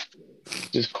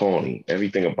just corny.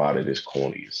 Everything about it is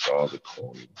corny. It's all the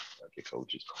corny. Like your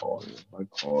coach is corny. Like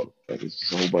it's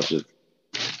just a whole bunch of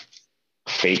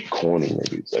fake corny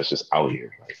niggas that's just out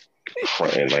here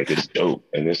fronting like it's dope,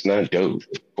 and it's not dope.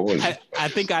 It's corny. I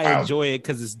think I enjoy it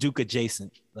because it's Duke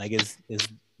adjacent. Like it's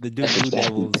the Duke Blue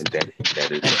Devils that is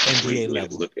at NBA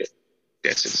level. Look at.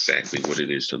 That's exactly what it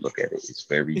is to look at it. It's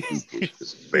very Duke-ish.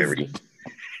 It's very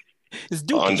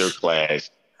underclass.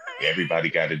 Everybody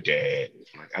got a dad.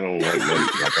 Like I don't like none.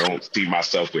 Like I don't see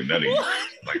myself with none of you.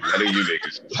 Like none of you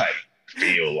niggas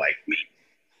feel like me.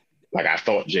 Like I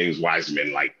thought James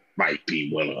Wiseman might be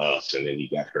one of us, and then he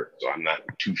got hurt. So I'm not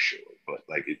too sure. But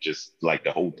it just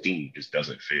the whole team just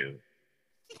doesn't feel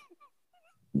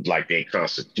like their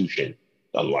constitution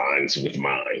aligns with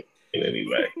mine in any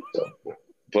way. So,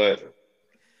 but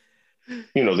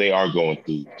they are going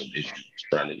through some issues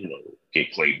trying to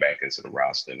get played back into the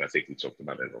roster, and I think we talked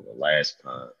about it on the last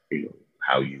time.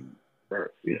 How you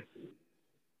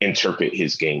interpret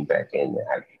his game back in there,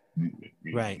 how you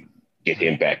right. Get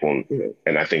him back on,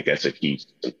 and I think that's a key to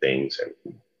some things. And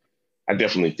I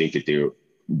definitely think that there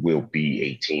will be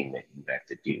a team that you have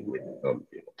to deal with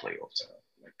playoff time.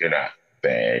 Like they're not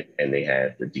bad, and they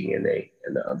have the DNA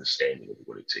and the understanding of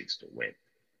what it takes to win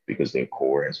because their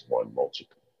core has won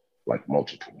multiple.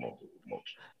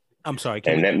 I'm sorry,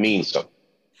 and that means something.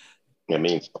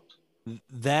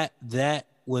 That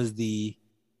was the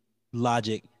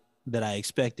logic that I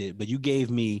expected, but you gave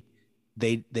me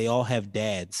they all have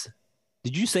dads.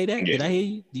 Did you say that? Yeah. Did I hear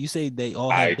you? Did you say they all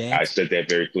have dads? I said that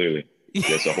very clearly.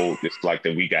 It's it's like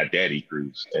that we got daddy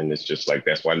crews, and it's just like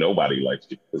that's why nobody likes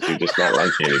you because you're just not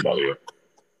like anybody else.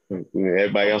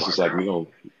 Everybody else is like we don't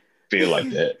feel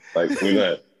like that. Like we're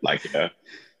not like that.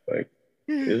 Like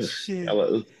shit.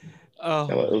 Hello.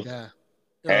 Oh God.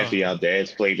 Half of our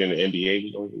dads played in the NBA.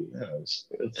 We don't even know.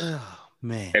 Oh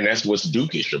man. And that's what's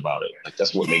Dukish about it. Like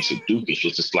that's what makes it Dukish.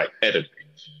 It's just like pedigree.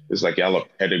 It's like y'all are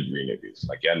pedigree niggas.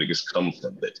 Like y'all niggas come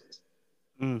from this.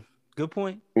 Good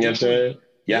point. You know what I'm saying?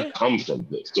 Y'all come from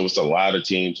this. So it's a lot of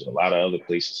teams and a lot of other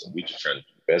places, and we just trying to do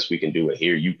the best we can do it.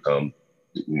 Here you come,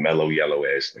 mellow yellow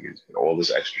ass niggas, and all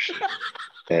this extra shit.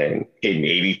 and hitting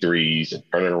 83s and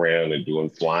turning around and doing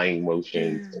flying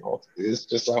motions and all. It's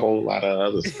just a whole lot of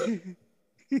other stuff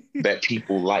that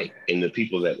people like. And the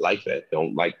people that like that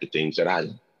don't like the things that I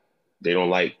like. They don't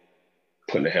like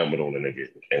putting a helmet on a nigga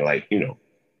and like, you know,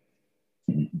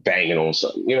 banging on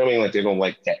something. You know what I mean? Like they don't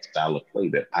like that style of play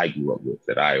that I grew up with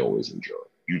that I always enjoy.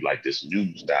 You like this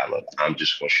new style of I'm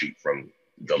just gonna shoot from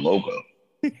the logo.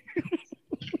 18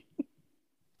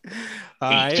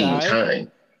 times.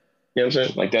 You know what I'm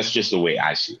saying? Like that's just the way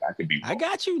I see it. I could be wrong. I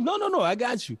got you. No, I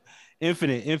got you.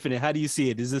 Infinite. How do you see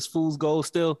it? Is this fool's goal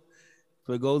still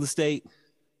for Golden State?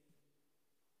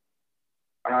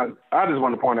 I just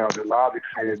want to point out that Logic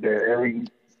said that every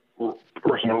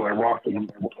person on that roster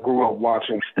grew up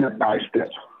watching Step by Step.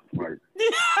 Like,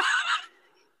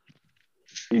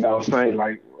 you know what I'm saying?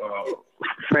 Like,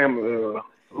 family, what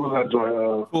was that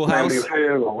joint? Full Family House?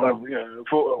 Affairs or whatever. Yeah,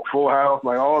 Full House,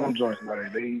 like all them joints.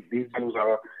 Like, these dudes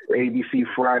are ABC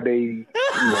Friday, you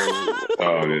know.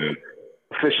 Oh, yeah.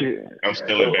 Fishy. I'm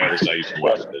still embarrassed I used to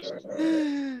watch this.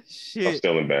 Shit. I'm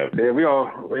still embarrassed. Yeah, we all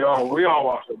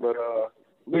watch it, but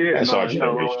yeah, that's our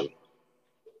generation.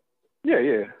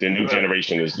 Yeah. The new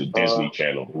generation is the Disney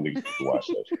Channel who used to watch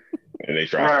that. And they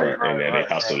try front and then they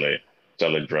hustle it,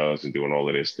 selling drugs and doing all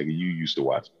of this. Nigga, you used to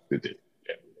watch it.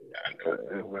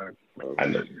 I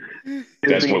know.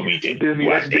 That's what we did.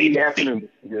 Disney afternoon.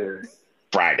 Yeah.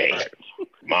 Friday.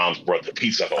 Mom's brought the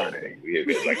pizza home. We had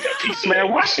like that pizza.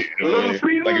 Man, what? Like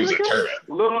it was a turn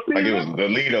up. Like it was the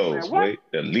Litos, right?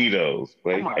 The Litos,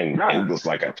 right? And it was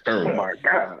like a turn up. Oh my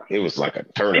God. It was like a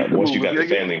turn up. Once you got the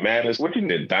Family Matters,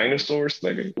 the dinosaurs,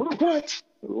 nigga. What?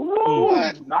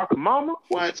 Knock Mama?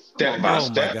 What? Step by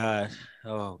step. Oh my God.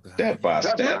 Oh God. Step by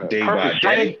step, day by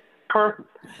day. Perfect.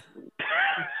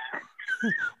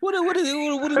 What did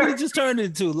it just turn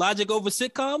into? Logic over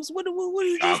sitcoms? What did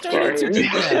it just turn into?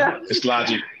 It's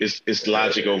logic. It's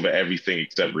logic over everything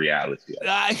except reality.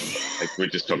 Like we're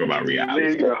just talking about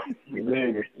reality. There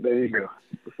you go.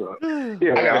 So, I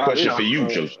got a question for you,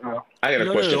 Joseph. I got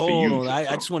a question for you.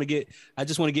 I just want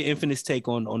to get Infinite's take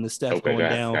on the Steph going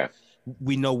down.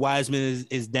 We know Wiseman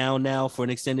is down now for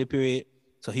an extended period,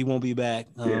 so he won't be back.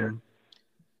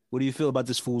 What do you feel about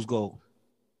this fool's goal?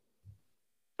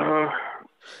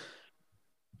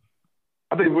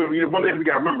 I think one thing we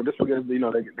got to remember, this because they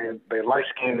light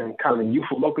skinned and kind of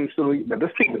youthful looking silly, but this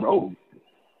team is old.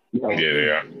 You know? Yeah, they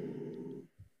are.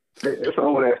 It's an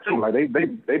old ass team. Like they've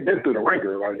been through the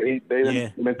ringer. Like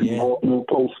they went through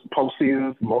multiple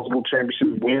postseasons, multiple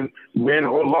championships, win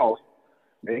or loss.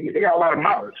 They got a lot of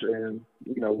knowledge, and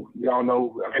we all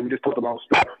know. I mean, we just talked about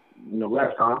stuff,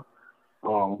 last time.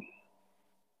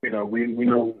 We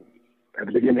know at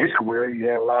the beginning of his career, he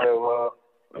had a lot of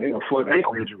foot and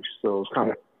ankle injuries. So it's kind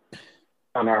of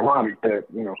ironic that,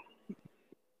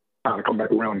 kind of come back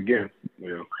around again,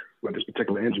 with this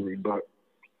particular injury. But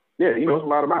yeah, it's a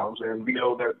lot of miles. And we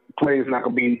know that play is not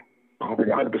going to be, I don't think,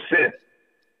 100%,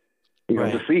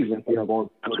 this season, going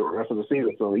through the rest of the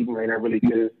season. So he may not really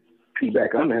get his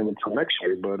feedback under him until next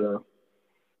year. But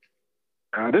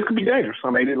this could be dangerous. I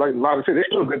mean, like a lot of said, they're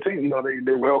still a good team.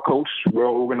 They're well coached, well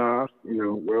organized,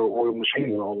 well-oiled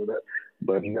machine and all of that.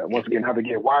 But once again, how to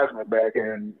get Wiseman back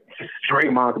and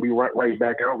Draymond could be right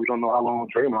back out. We don't know how long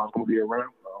Draymond's going to be around.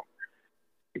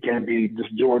 It can't be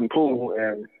just Jordan Poole,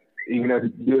 and even as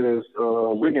good as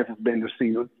Wiggins has been this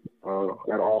season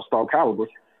at All-Star caliber,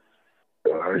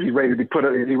 is he ready to put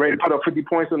up 50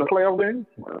 points in the playoff game?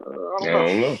 I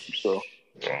don't know. So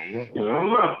I don't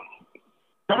know.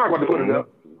 I'm not going to put it up.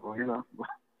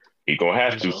 He's gonna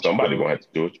have to. Somebody gonna have to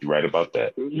do it. You're right about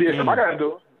that. Yeah, somebody got to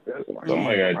do it.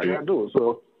 Somebody gotta do it.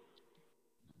 So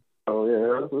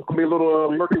yeah, it's gonna be a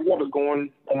little murky waters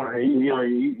going on.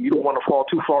 You don't want to fall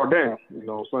too far down. You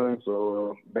know what I'm saying?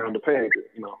 So down the peg.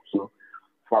 So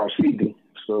far seeding.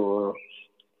 So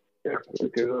yeah,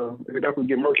 it could definitely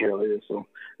get murky out here. So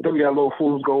I think we got a little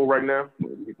fool's goal right now.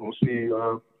 We're gonna see,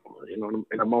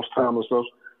 in a month's time or so.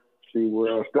 See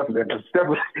where Steph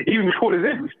was, even before this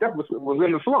injury, Steph was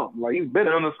in the slump. Like, he's been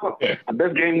in the slump. Yeah. The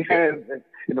best game he's had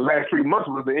in the last 3 months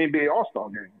was the NBA All-Star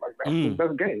game. Like, that's his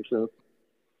best game. So,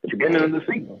 it's the beginning of the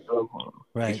season. So,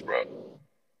 right.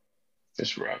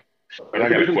 It's rough. But I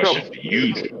got a question for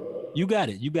you. You got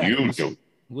it.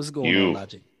 What's going on,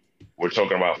 Logic? We're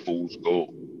talking about fool's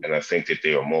gold, and I think that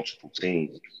there are multiple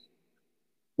teams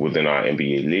within our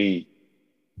NBA league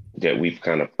that we've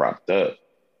kind of propped up.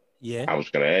 Yeah. I was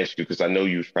going to ask you, because I know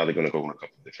you was probably going to go in a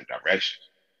couple of different directions.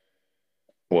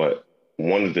 But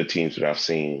one of the teams that I've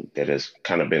seen that has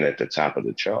kind of been at the top of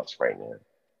the charts right now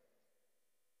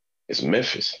is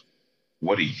Memphis.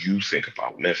 What do you think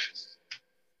about Memphis?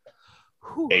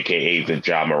 AKA the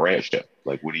Ja Morant show.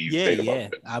 Like, what do you think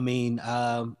about that? I mean,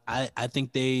 I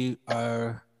think they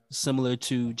are similar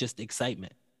to just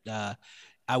excitement. I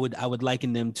would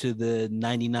liken them to the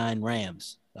 '99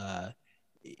 Rams.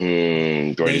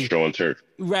 Greatest show on turf.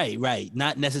 Right.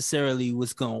 Not necessarily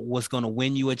what's gonna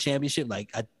win you a championship.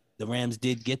 Like the Rams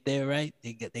did get there, right?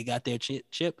 They got their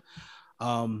chip.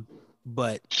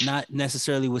 But not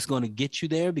necessarily what's going to get you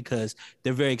there, because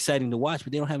they're very exciting to watch,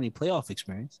 but they don't have any playoff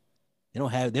experience. They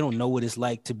don't know what it's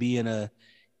like to be in a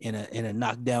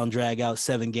knockdown, drag out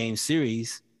 7-game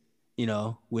series,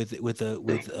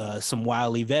 with some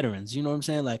wily veterans. You know what I'm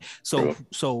saying? Like,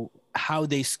 so how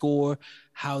they score,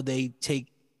 how they take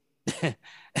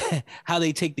how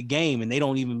they take the game, and they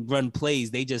don't even run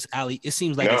plays. They just it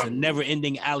seems like it's a never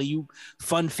ending alley-oop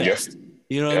fun fest.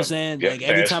 You know what I'm saying? Like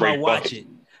every time I watch it,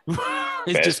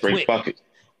 it's fast just break quick. Bucket.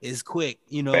 It's quick,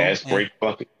 Fast break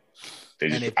bucket. They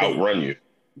just outrun you.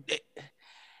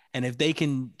 And if they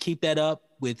can keep that up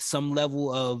with some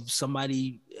level of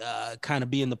somebody kind of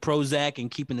being the Prozac and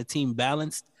keeping the team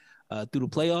balanced through the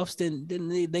playoffs, then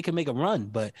they can make a run.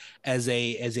 But as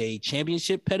a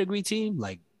championship pedigree team,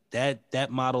 like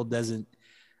that model doesn't.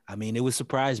 I mean, it would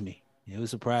surprise me.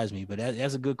 But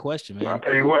that's a good question, man. I'll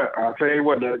tell you what.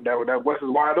 That West is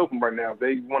wide open right now. If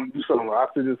they want to do something, I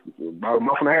said this about a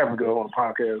month and a half ago on the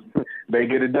podcast. They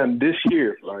get it done this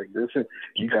year. Like this,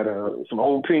 you got some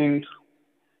old teams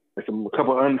and a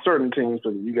couple of uncertain teams. So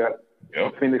you got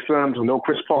Phoenix Suns with no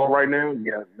Chris Paul right now.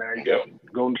 You got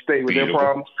Golden State with their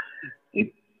problems.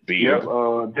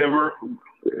 Denver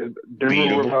with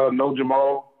no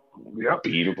Jamal.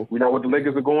 Beatable. We know what the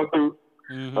Lakers are going through.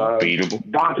 Mm-hmm.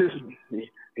 Beatable. Doncic,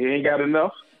 he ain't got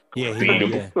enough.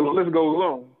 Beatable. Yeah. So the list goes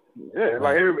on. Yeah,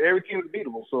 like every team is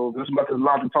beatable. So this much as a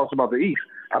lot of talks about the East,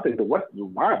 I think the West is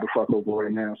wide the fuck open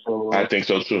right now. So I think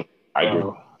so too. I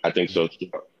agree. I think so too.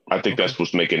 I think that's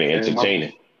what's making it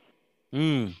entertaining.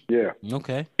 Yeah.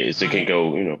 Okay. It can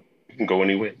go. It can go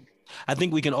anywhere. I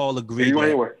think we can all agree.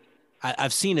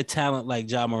 I've seen a talent like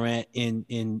Ja Morant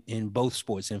in both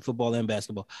sports, in football and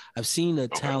basketball. I've seen a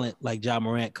talent like Ja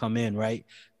Morant come in, right,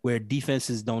 where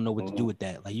defenses don't know what to do with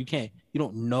that. Like you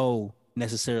don't know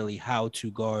necessarily how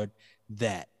to guard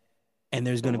that. And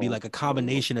there's going to be like a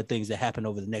combination of things that happen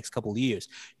over the next couple of years.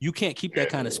 You can't keep that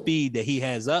kind of speed that he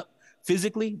has up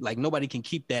physically. Like nobody can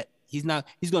keep that. He's going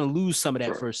to lose some of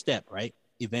that first step, right?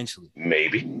 Eventually.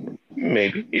 Maybe.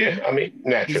 Yeah. I mean,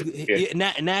 naturally.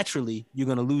 Naturally, you're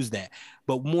going to lose that.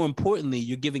 But more importantly,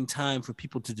 you're giving time for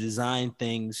people to design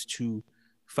things to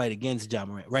fight against Ja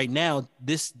Morant. Right now,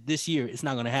 this year, it's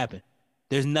not going to happen.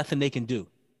 There's nothing they can do.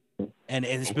 And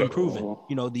it's been proven,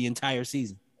 the entire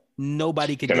season.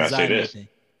 Nobody can design anything.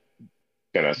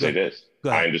 Can I say this?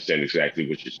 I understand exactly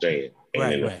what you're saying.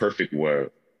 And in a perfect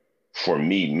world, for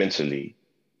me mentally,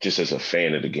 just as a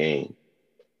fan of the game,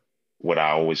 what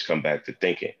I always come back to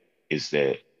thinking is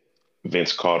that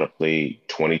Vince Carter played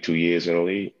 22 years in the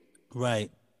league.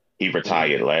 Right. He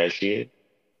retired last year.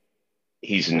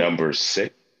 He's number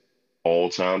 6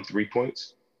 all-time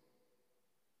 3-points.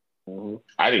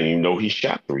 I didn't even know he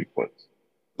shot 3 points.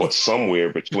 But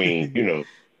somewhere between,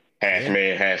 half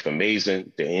man, half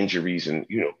amazing, the injuries, and,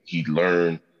 he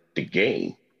learned the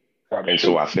game. And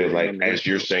so I feel like, as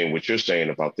you're saying, what you're saying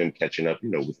about them catching up,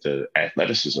 with the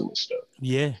athleticism and stuff.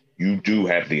 Yeah. You do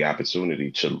have the opportunity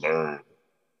to learn,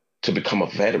 to become a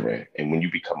veteran. And when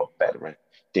you become a veteran,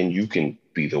 then you can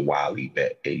be the wily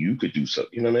vet and you could do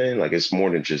something. You know what I mean? Like, it's more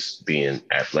than just being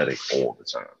athletic all the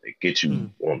time. It gets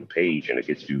you on the page and it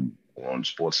gets you on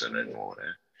SportsCenter and all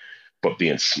that. But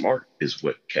being smart is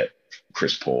what kept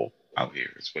Chris Paul out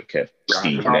here. It's what kept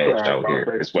Steve Nash out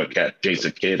here. It's what kept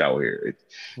Jason Kidd out here.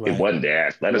 It wasn't the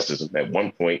athleticism. At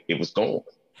one point, it was gone.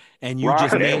 And you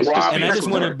just named, and I just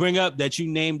want to bring up that you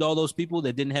named all those people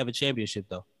that didn't have a championship,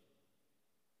 though.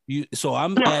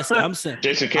 I'm saying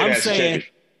Jason Kidd has a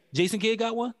championship. Jason Kidd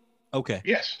got one? Okay.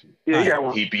 Yes. Yeah, he got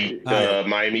one. He beat the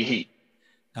Miami Heat.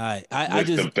 All right. I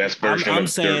just, the best version I'm of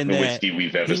saying Dirk that Nowitzki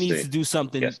we've ever he needs seen. to do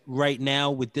something right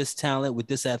now with this talent, with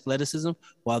this athleticism,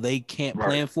 while they can't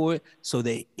plan for it, so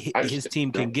that his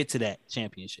team can get to that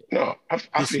championship. No,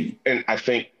 I see, and I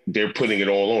think they're putting it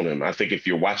all on him. I think if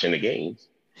you're watching the games,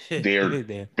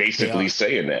 they're basically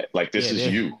saying that, like, this is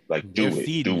you, like, do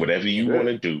it, do whatever you want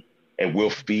to do, and we'll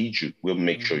feed you. We'll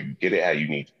make sure you get it how you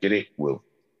need to get it. We'll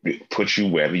put you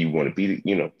wherever you want to be.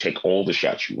 Take all the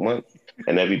shots you want,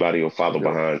 and everybody will follow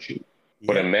behind you.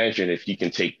 But imagine if he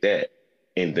can take that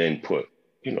and then put,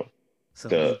 some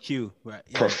the EQ,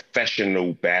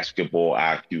 professional basketball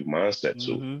IQ mindset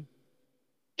to it.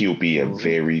 He'll be a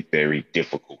very, very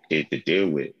difficult kid to deal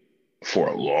with for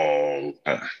a long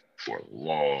time.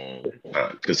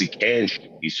 Because he can shoot.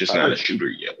 He's just not a shooter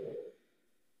yet.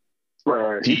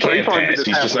 Right. He can't pass.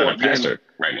 He's just not a passer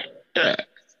right now.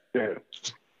 Yeah.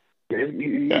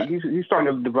 He's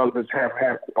starting to develop his half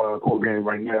court game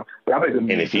right now. But I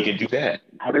think and if he can do that,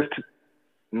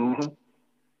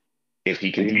 if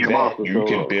he can do that, you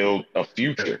can build a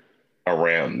future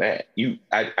around that.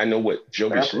 I know what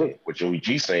Joey's saying. What Joey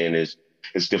G's saying is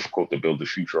it's difficult to build a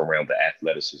future around the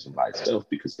athleticism by itself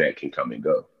because that can come and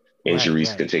go.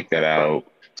 Injuries can take that out.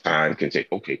 Time can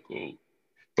take. Okay, cool.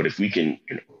 But if we can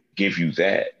give you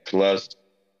that plus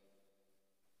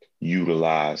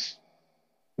utilize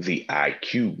the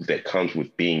IQ that comes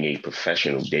with being a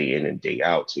professional day in and day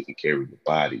out, taking care of your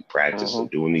body, practicing,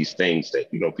 doing these things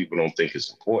that, people don't think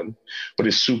is important, but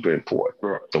it's super important.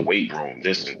 The weight room,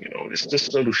 it's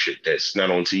this little shit that's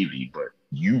not on TV, but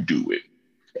you do it.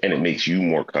 And it makes you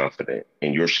more confident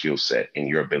in your skill set and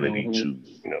your ability to,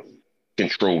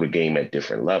 control the game at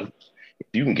different levels. If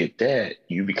you can get that,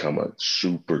 you become a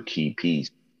super key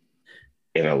piece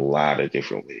in a lot of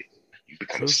different ways. You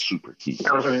become a super key.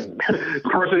 The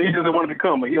person he doesn't want to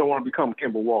become, he don't want to become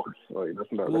Kemba Walker. So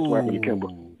that's what happened to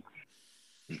Kemba.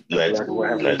 Let's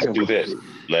do this.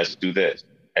 Let's do this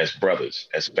as brothers,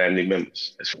 as family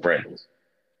members, as friends.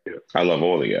 Yeah. I love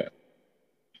all of y'all.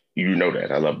 You know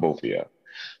that. I love both of y'all.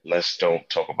 Let's don't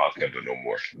talk about Kemba no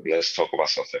more. Let's talk about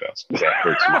something else. That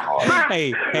hurts my heart.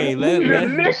 Hey, it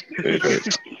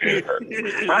hurt.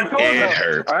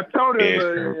 I told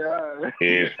him.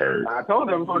 It hurt. I told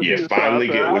him. You finally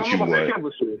get what you want.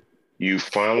 You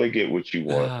finally get what you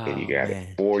want, and you got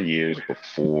it 4 years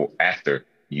after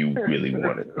you really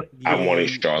wanted it. Yeah. I wanted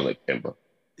Charlotte Kemba.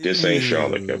 This ain't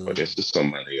Charlotte Kemba. This is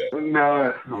somebody else.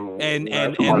 No. And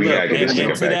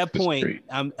to that point,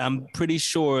 I'm pretty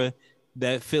sure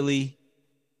that Philly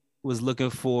was looking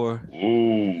for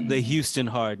the Houston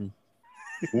Harden.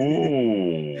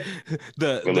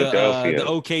 the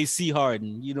OKC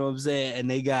Harden. You know what I'm saying? And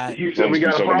they got Houston. We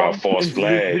got a problem. About false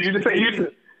flags. Did you say Houston?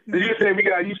 Did you say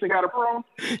Houston got a problem?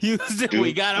 Houston,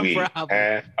 we got a problem.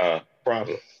 Have a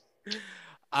problem.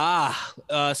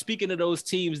 Speaking of those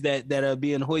teams that are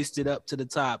being hoisted up to the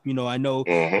top, I know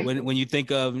when you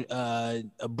think of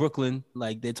Brooklyn,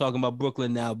 like they're talking about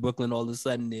Brooklyn now, Brooklyn all of a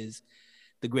sudden is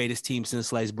the greatest team since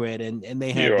sliced bread, and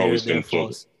they have their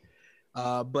flaws.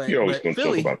 But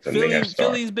Philly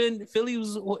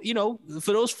was,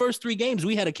 for those first 3 games,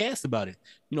 we had a cast about it.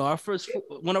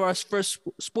 One of our first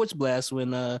sports blasts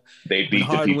when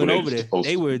Harden went over there,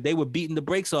 they were beating the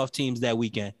brakes off teams that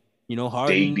weekend.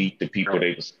 Harden. They beat the people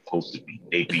they were supposed to beat.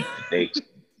 They beat the Knicks.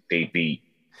 They beat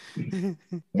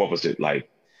what was it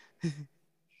like?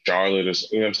 Charlotte, or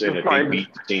you know what I'm saying? Like they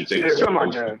beat the teams they were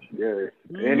supposed to beat. Yeah,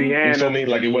 Indiana. You know what I mean?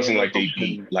 Like it wasn't like they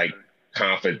beat like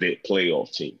confident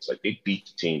playoff teams. Like they beat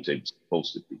the teams they were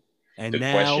supposed to beat. And the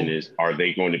question is, are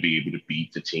they going to be able to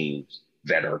beat the teams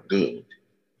that are good?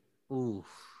 Ooh.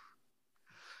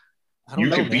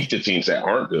 You can beat the teams that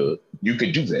aren't good. You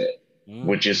can do that.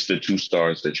 With just the 2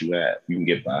 stars that you have, you can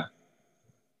get by.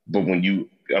 But when you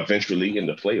eventually in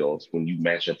the playoffs, when you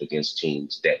match up against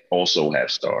teams that also have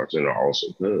stars and are also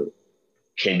good,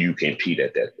 can you compete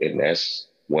at that? And that's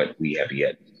what we have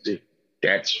yet to do.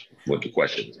 That's what the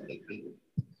question is.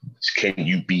 Can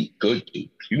you beat good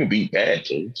teams? You can beat bad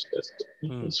teams. That's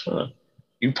fine.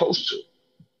 You're supposed to.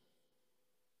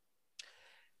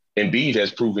 Embiid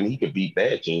has proven he could beat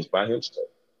bad teams by himself.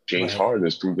 James Harden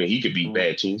has proven he could beat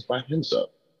bad teams by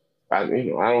himself. I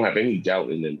don't have any doubt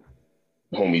in the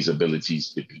homie's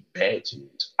abilities to beat bad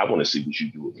teams. I want to see what you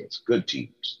do against good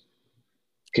teams.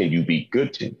 Can you beat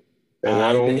good teams?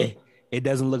 And it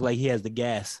doesn't look like he has the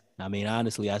gas. I mean,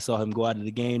 honestly, I saw him go out of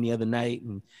the game the other night,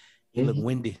 and he looked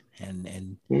winded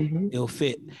and ill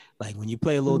fit. Like when you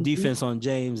play a little defense on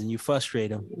James and you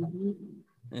frustrate him.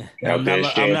 I'm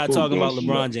not talking about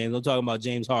LeBron James. I'm talking about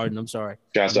James Harden. I'm sorry.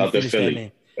 Shouts out to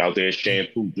Philly. Out there,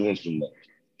 shampoo doing some much.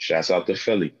 Shouts out to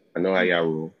Philly. I know how y'all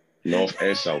rule. North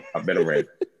and South. I've been around.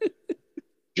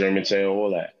 Germantown,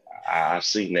 all that. I've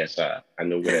seen that side. I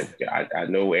know where I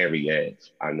know every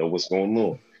ass. I know what's going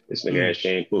on. This nigga has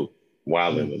shampoo.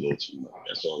 Wilding a little too much.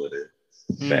 That's all it is.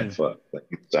 Fat fuck. Like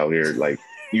it's out here like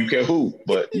you can hoop,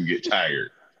 but you get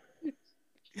tired.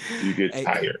 You get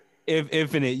tired. If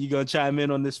Infinite, you gonna chime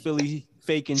in on this Philly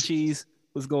fake and cheese?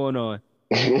 What's going on?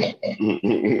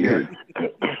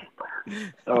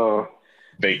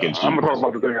 Bacon cheese. I'm gonna talk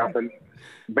about the thing I've been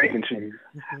bacon cheese.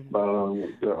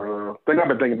 The thing I've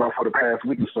been thinking about for the past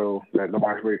week or so that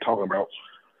nobody's really talking about.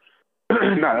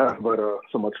 Not us, but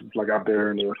so much like out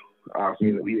there in the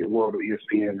world of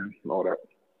ESPN and all that.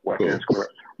 That's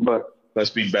correct. But let's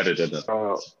be better than them.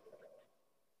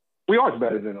 We are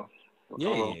better than them.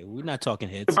 Yeah, we're not talking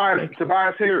heads.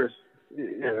 Tobias Harris.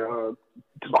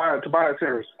 Tobias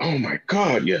Harris. Oh my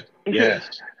God! Yeah,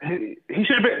 yes. He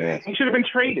should have been. Yes. He should have been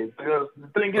traded. Because the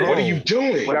thing is, what are you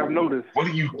doing? What I've noticed. What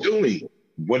are you doing?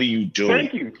 What are you doing?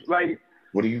 Thank you. Like,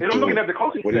 what are you doing? I'm looking at the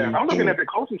coaching staff. I'm looking at the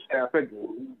coaching staff.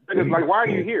 Because, like, why are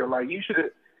you here? Like, you should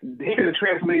have. He could have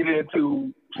translated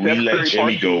into. We let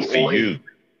Jimmy go for you.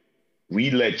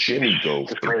 We let Jimmy go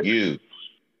for you.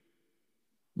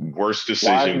 Worst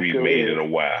decision we've made in a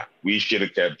while. We should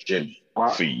have kept Jimmy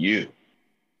for you.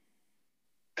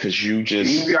 Because you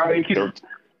just. You're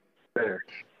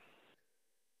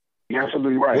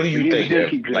absolutely right. What do you think,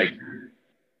 F? Like,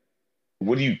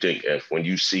 what do you think, F, when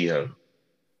you see him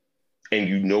and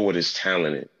you know what his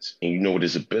talent is and you know what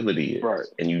his ability is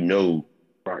and you know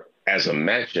as a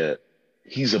matchup,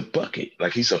 he's a bucket.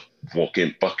 Like, he's a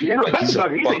walking bucket. Yeah, like, he's a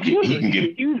bucket. He can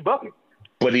get a huge bucket.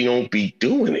 But he don't be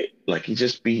doing it. Like, he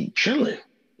just be chilling.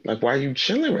 Like, why are you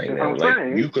chilling right now?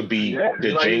 Like, you could be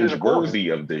the James Worthy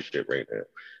of this shit right now.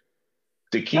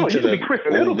 The key to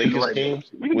the old Lakers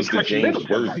teams was the James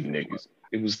Worthy niggas.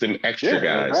 It was them extra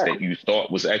guys that you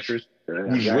thought was extras,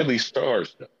 who's really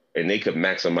stars, and they could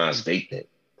maximize their thing.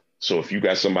 So if you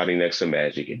got somebody next to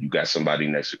Magic and you got somebody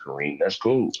next to Kareem, that's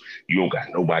cool. You don't got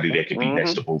nobody that can be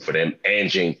next to both of them and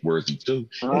James Worthy too.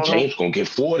 And James gonna get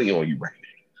 40 on you right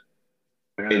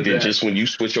now. And then just when you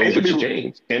switch over to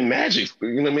James and Magic,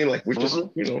 you know what I mean? Like, we're just,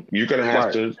 you know, you're gonna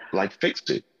have to like fix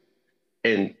it.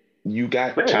 And you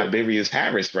got Tiberius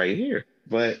Harris right here,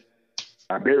 but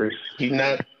he's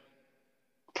not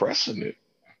pressing it.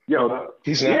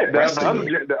 He's not pressing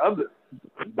it.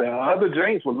 The other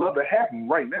James would love to have him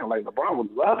right now. Like, LeBron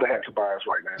would love to have Tobias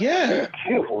right now. Yeah.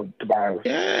 Kill for Tobias.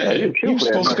 Yeah. He was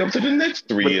supposed to come to the Knicks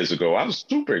 3 years ago. I was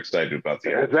super excited about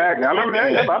that. Exactly. I remember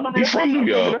that. He's from New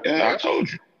York. Yeah, I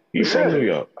told you. He's from New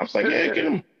York. I was like, get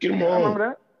him on. I remember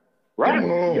that.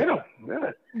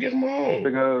 Right. Get him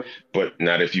on. But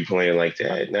not if you playing like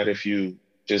that. Not if you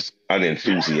just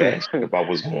unenthusiastic about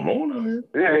what's going on.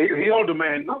 Yeah, he don't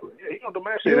demand nothing. Yeah, he don't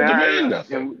demand shit. He don't demand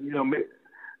nothing.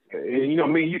 You know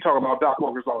me. You talk about Doc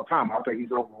Rivers all the time. I think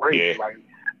he's overrated. Yeah. Like,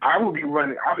 I'll be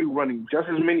running just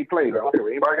as many plays. I don't care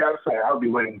what anybody got to say. I'll be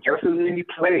running just as many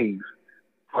plays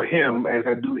for him as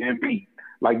I do Embiid.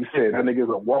 Like you said, that nigga's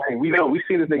a walking. We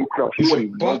see this nigga clutch. He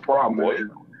ain't no problem. Boy.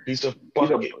 He's a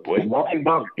bucket, boy. Walking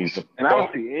bucket. He's a and I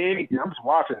don't see anything. I'm just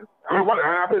watching. I've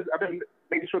been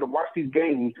making sure to watch these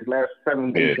games, these last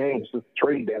 7 games since the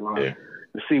trade deadline,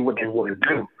 to see what they want to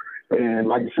do. And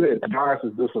like you said, Tobias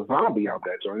is just a zombie out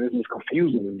there, so this is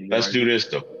confusing to me. Let's do this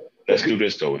though, Ev. Let's do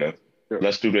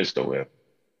this though, Ev.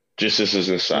 Just as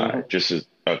an aside, just as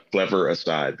a clever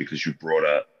aside, because you brought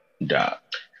up Doc.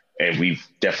 And we've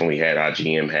definitely had our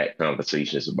GM hat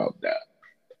conversations about Doc.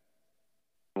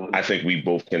 I think we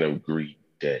both can agree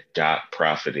that Doc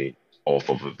profited off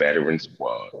of a veteran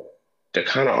squad that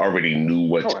kind of already knew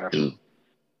what to do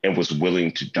and was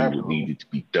willing to do what needed to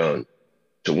be done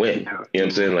to win. You know what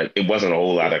I'm saying? Like, it wasn't a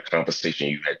whole lot of conversation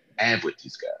you had to have with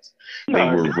these guys.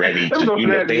 They were ready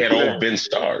to, they had all been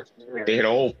stars. They had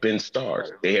all been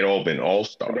stars. They had all been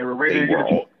all-stars.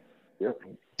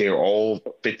 They were all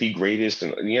 50 greatest,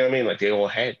 and you know what I mean? Like, they all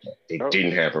had that. They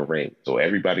didn't have a ring. So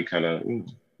everybody kind of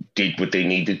did what they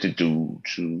needed to do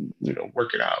to,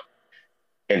 work it out.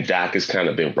 And Doc has kind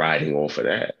of been riding off of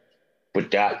that. But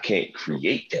Doc can't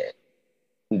create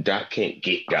that. Doc can't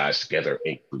get guys together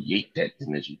and create that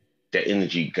energy. That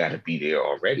energy got to be there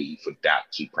already for Doc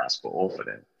to prosper off of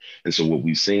that. And so what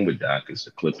we've seen with Doc is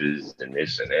the Clippers and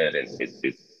this and that, and it's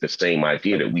the same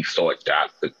idea that we thought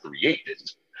Doc could create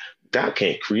this. Doc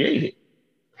can't create it.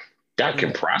 Doc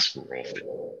can prosper off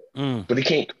it, but he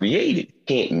can't create it. He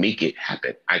can't make it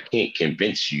happen. I can't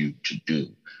convince you to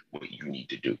do what you need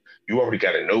to do. You already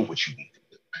got to know what you need to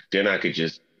do. Then I could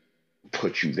just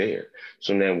put you there.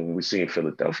 So now when we're seeing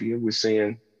Philadelphia, we're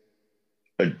seeing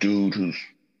a dude who's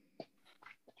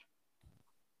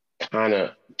kind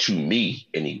of, to me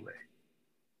anyway,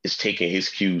 is taking his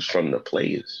cues from the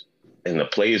players. And the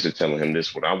players are telling him, this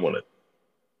is what I want to do.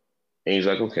 And he's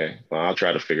like, okay, well, I'll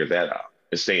try to figure that out.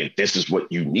 It's saying, this is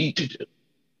what you need to do,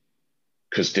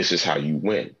 because this is how you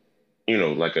win.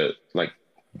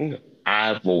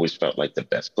 I've always felt like the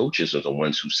best coaches are the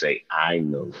ones who say, I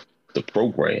know the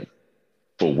program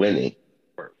for winning.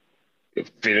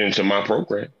 Fit into my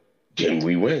program, then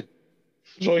we win.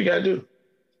 That's all you got to do.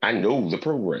 I know the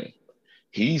program.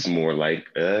 He's more like,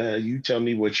 you tell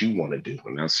me what you want to do,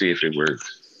 and I'll see if it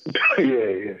works.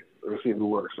 Yeah. Let's see if it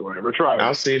works or whatever. Try it.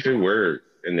 I'll see if it works.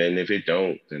 And then if it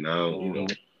don't, then I'll,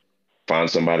 find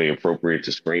somebody appropriate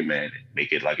to scream at and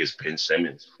make it like it's Ben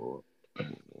Simmons for.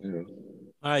 All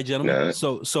right, gentlemen.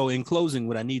 So in closing,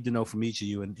 what I need to know from each of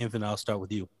you, and Infinite, I'll start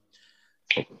with you.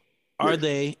 are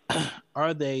they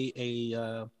are they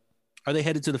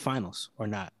headed to the finals or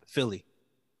not? Philly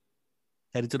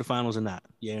headed to the finals or not?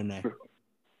 Yeah or nay?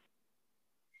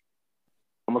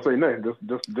 I'm gonna say nay.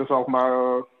 Just off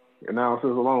my analysis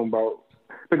alone about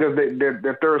because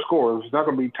their third scorer is not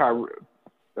gonna be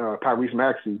Tyrese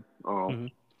Maxey.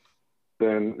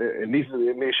 Then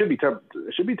it should be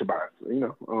Tobias.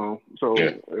 So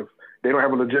if they don't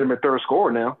have a legitimate third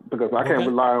scorer now, because I can't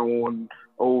rely on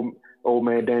old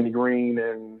man Danny Green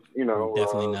and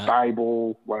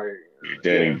Bible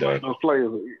those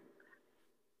players.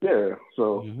 Yeah,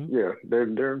 so they're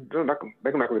not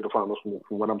gonna get the finals from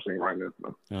what I'm seeing right now.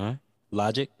 All right,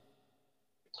 Logic?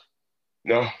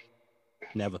 No,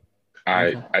 never.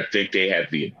 I think they have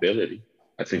the ability.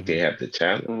 I think they have the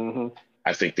talent.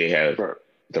 I think they have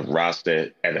the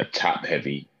roster at a top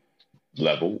heavy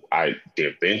level.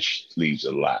 Their bench leaves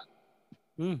a lot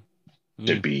to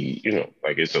be,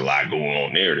 it's a lot going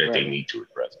on there that they need to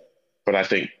address. But I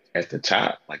think at the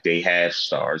top, like they have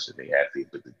stars and they have the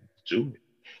ability to do it.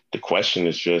 The question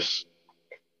is just,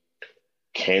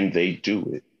 can they do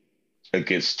it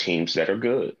against teams that are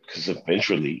good? Because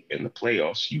eventually in the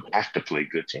playoffs, you have to play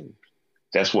good teams.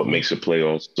 That's what makes the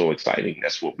playoffs so exciting.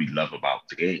 That's what we love about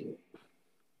the game.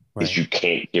 Is you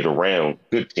can't get around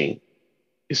good teams.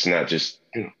 It's not just,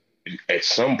 at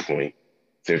some point,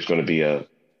 there's going to be a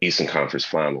Eastern Conference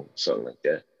final or something like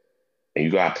that. And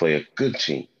you got to play a good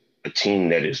team, a team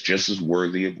that is just as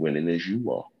worthy of winning as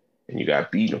you are. And you got to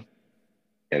beat them.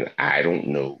 And I don't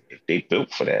know if they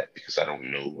built for that because I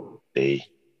don't know if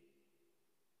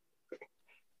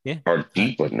they are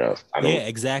deep enough.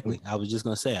 Exactly. I was just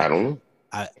going to say. I don't know.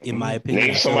 In my opinion.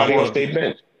 Name somebody off their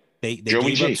bench. They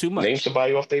gave up too much. Name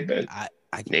somebody off their bench.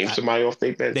 Name somebody off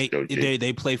their bench.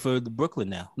 They play for the Brooklyn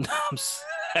now.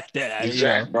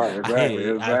 Exactly.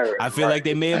 I feel like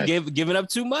they may have given up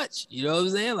too much. You know what I'm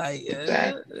saying? Like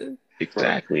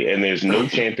Exactly. And there's no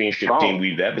championship team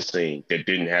we've ever seen that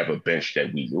didn't have a bench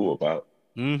that we knew about.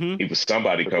 It was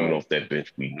somebody coming off that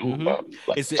bench we knew about.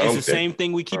 Like it's the same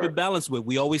thing we keep it balanced with.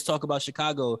 We always talk about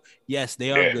Chicago. Yes,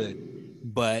 they are good,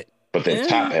 but they're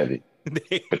top heavy.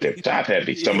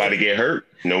 Somebody get hurt.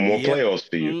 No more playoffs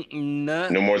for you. No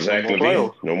more Zach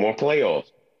LaVine. No more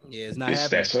playoffs. Yeah, it's not happening.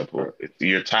 That simple.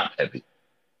 You're top heavy.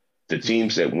 The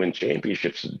teams that win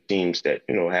championships are the teams that,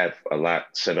 have a lot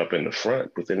set up in the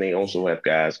front, but then they also have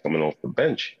guys coming off the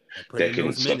bench that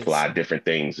can supply different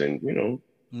things and,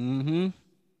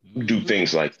 do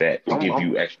things like that to give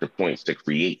you extra points, to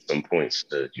create some points,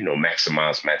 to,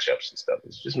 maximize matchups and stuff.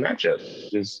 It's just matchups. It's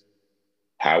just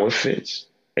how it fits.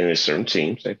 And there's certain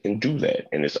teams that can do that.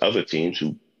 And there's other teams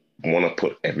who want to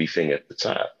put everything at the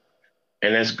top.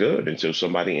 And that's good until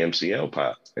somebody MCL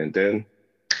pops. And then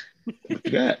what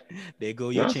you got? There go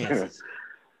your chances.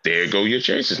 There go your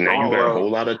chances. Now you got a whole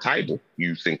lot of Tybal.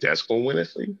 You think that's going to win a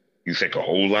thing? You think a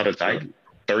whole lot of Tybal?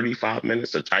 35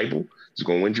 minutes of Tybal is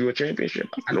going to win you a championship?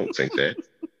 I don't think that.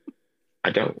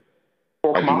 I don't.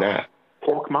 I do not.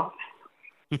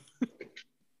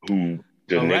 Who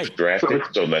the Knicks drafted?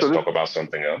 So let's talk about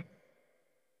something else.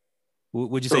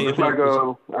 Would you say? Just like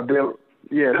I did,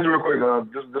 just real quick.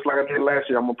 Just like I did last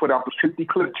year, I'm gonna put out the 50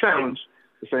 clip challenge.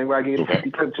 The same way I gave the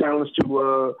 50 clip challenge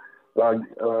to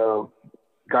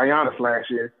Giannis last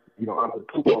year. On the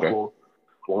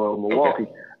for Milwaukee.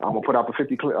 I'm gonna put out the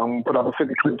 50 clip. I'm gonna put out the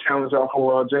 50 clip challenge out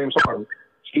for James Harden.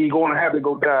 He's going to have to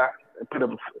go die and put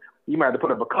up. You might have to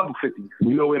put up a couple 50s.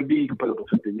 We know Embiid can put up a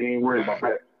 50. You ain't worried about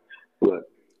that. But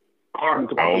Harden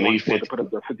to put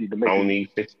up the 50 to make. I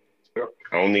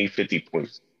don't need 50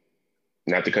 points.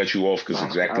 Not to cut you off, because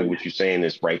exactly what you're saying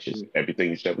is righteous. Everything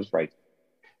you said was right.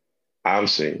 I'm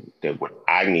saying that what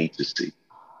I need to see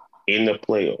in the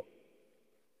playoff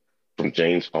from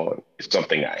James Harden is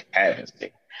something I haven't seen.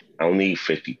 I don't need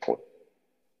 50 points.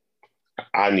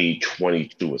 I need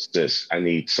 22 assists. I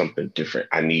need something different.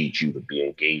 I need you to be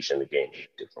engaged in the game in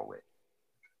a different way.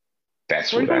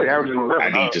 That's what I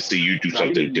need to see you do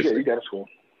something different.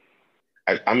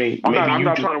 I mean, I'm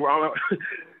not trying to.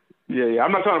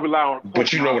 I'm not trying to rely on.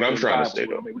 But you know what I'm trying to say,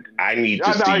 though. I need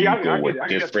to see you go a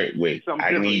different way.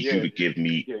 I need you to give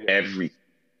me everything.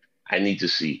 I need to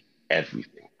see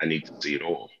everything. I need to see it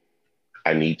all.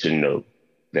 I need to know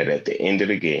that at the end of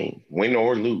the game, win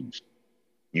or lose,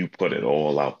 you put it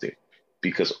all out there.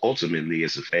 Because ultimately,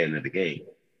 as a fan of the game,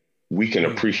 we can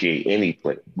appreciate any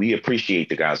play. We appreciate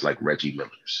the guys like Reggie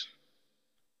Millers,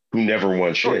 who never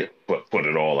won shit, but put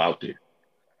it all out there.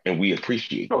 And we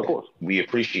appreciate that. We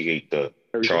appreciate the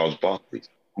Charles Barkley,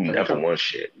 who never won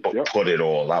shit, but put it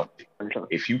all out there.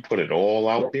 If you put it all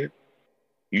out there,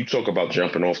 you talk about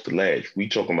jumping off the ledge. We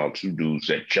talking about two dudes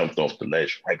that jumped off the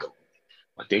ledge regularly.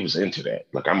 Like they was into that.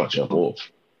 Like I'm gonna jump off,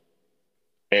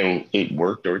 and it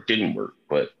worked or it didn't work.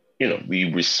 But you know,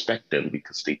 we respect them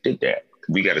because they did that.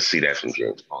 We got to see that from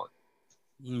James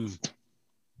Harden.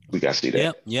 We got to see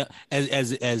that. Yeah.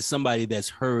 As somebody that's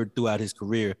heard throughout his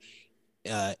career,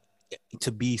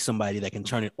 to be somebody that can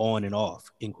turn it on and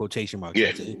off in quotation marks.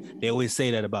 Yeah. They always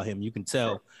say that about him. You can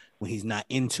tell when he's not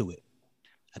into it.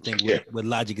 I think what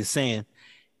Logic is saying,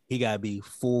 he got to be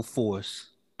full force,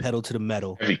 pedal to the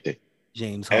metal. Everything.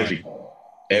 James Harden.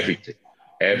 Everything.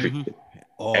 Everything.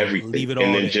 Leave it all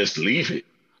and then there. just leave it.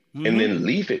 And then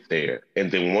leave it there.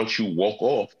 And then once you walk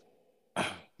off,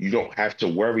 you don't have to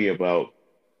worry about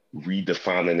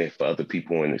redefining it for other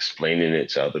people and explaining it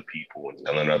to other people and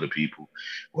telling other people,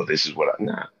 well, this is what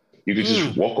you can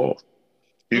just walk off.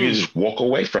 You can just walk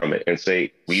away from it and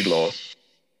say, we lost.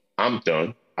 I'm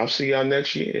done. I'll see y'all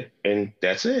next year. And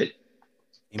that's it.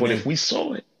 Amen. But if we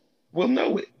saw it, we'll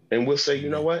know it. And we'll say, you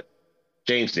know what?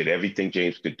 James did everything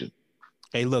James could do.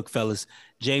 Hey, look, fellas,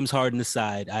 James Harden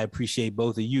aside, I appreciate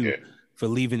both of you for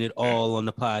leaving it all on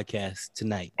the podcast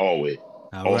tonight. Always.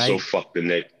 Also, fuck the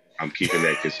Knicks. I'm keeping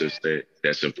that consistent.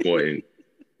 That's important.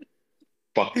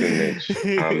 Fuck the Knicks.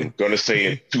 I'm going to say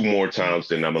it 2 more times,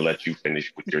 then I'm going to let you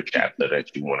finish with your chapter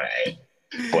that you want to add.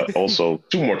 But also,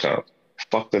 2 more times.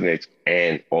 Fuck the Knicks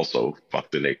and also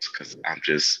fuck the Knicks because I'm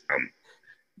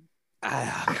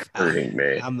hurting,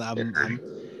 man.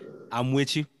 I'm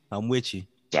with you. I'm with you.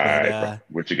 All right,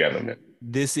 we're together, man.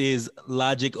 This is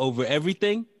Logic Over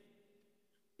Everything.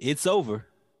 It's over.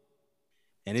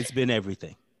 And it's been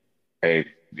everything. Hey,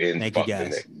 thank you,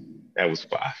 guys. That was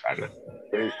 5. I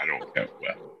don't count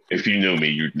well. If you knew me,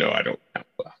 you'd know I don't count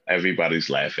well. Everybody's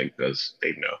laughing because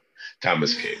they know.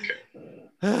 Thomas can't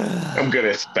count. I'm good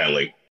at spelling.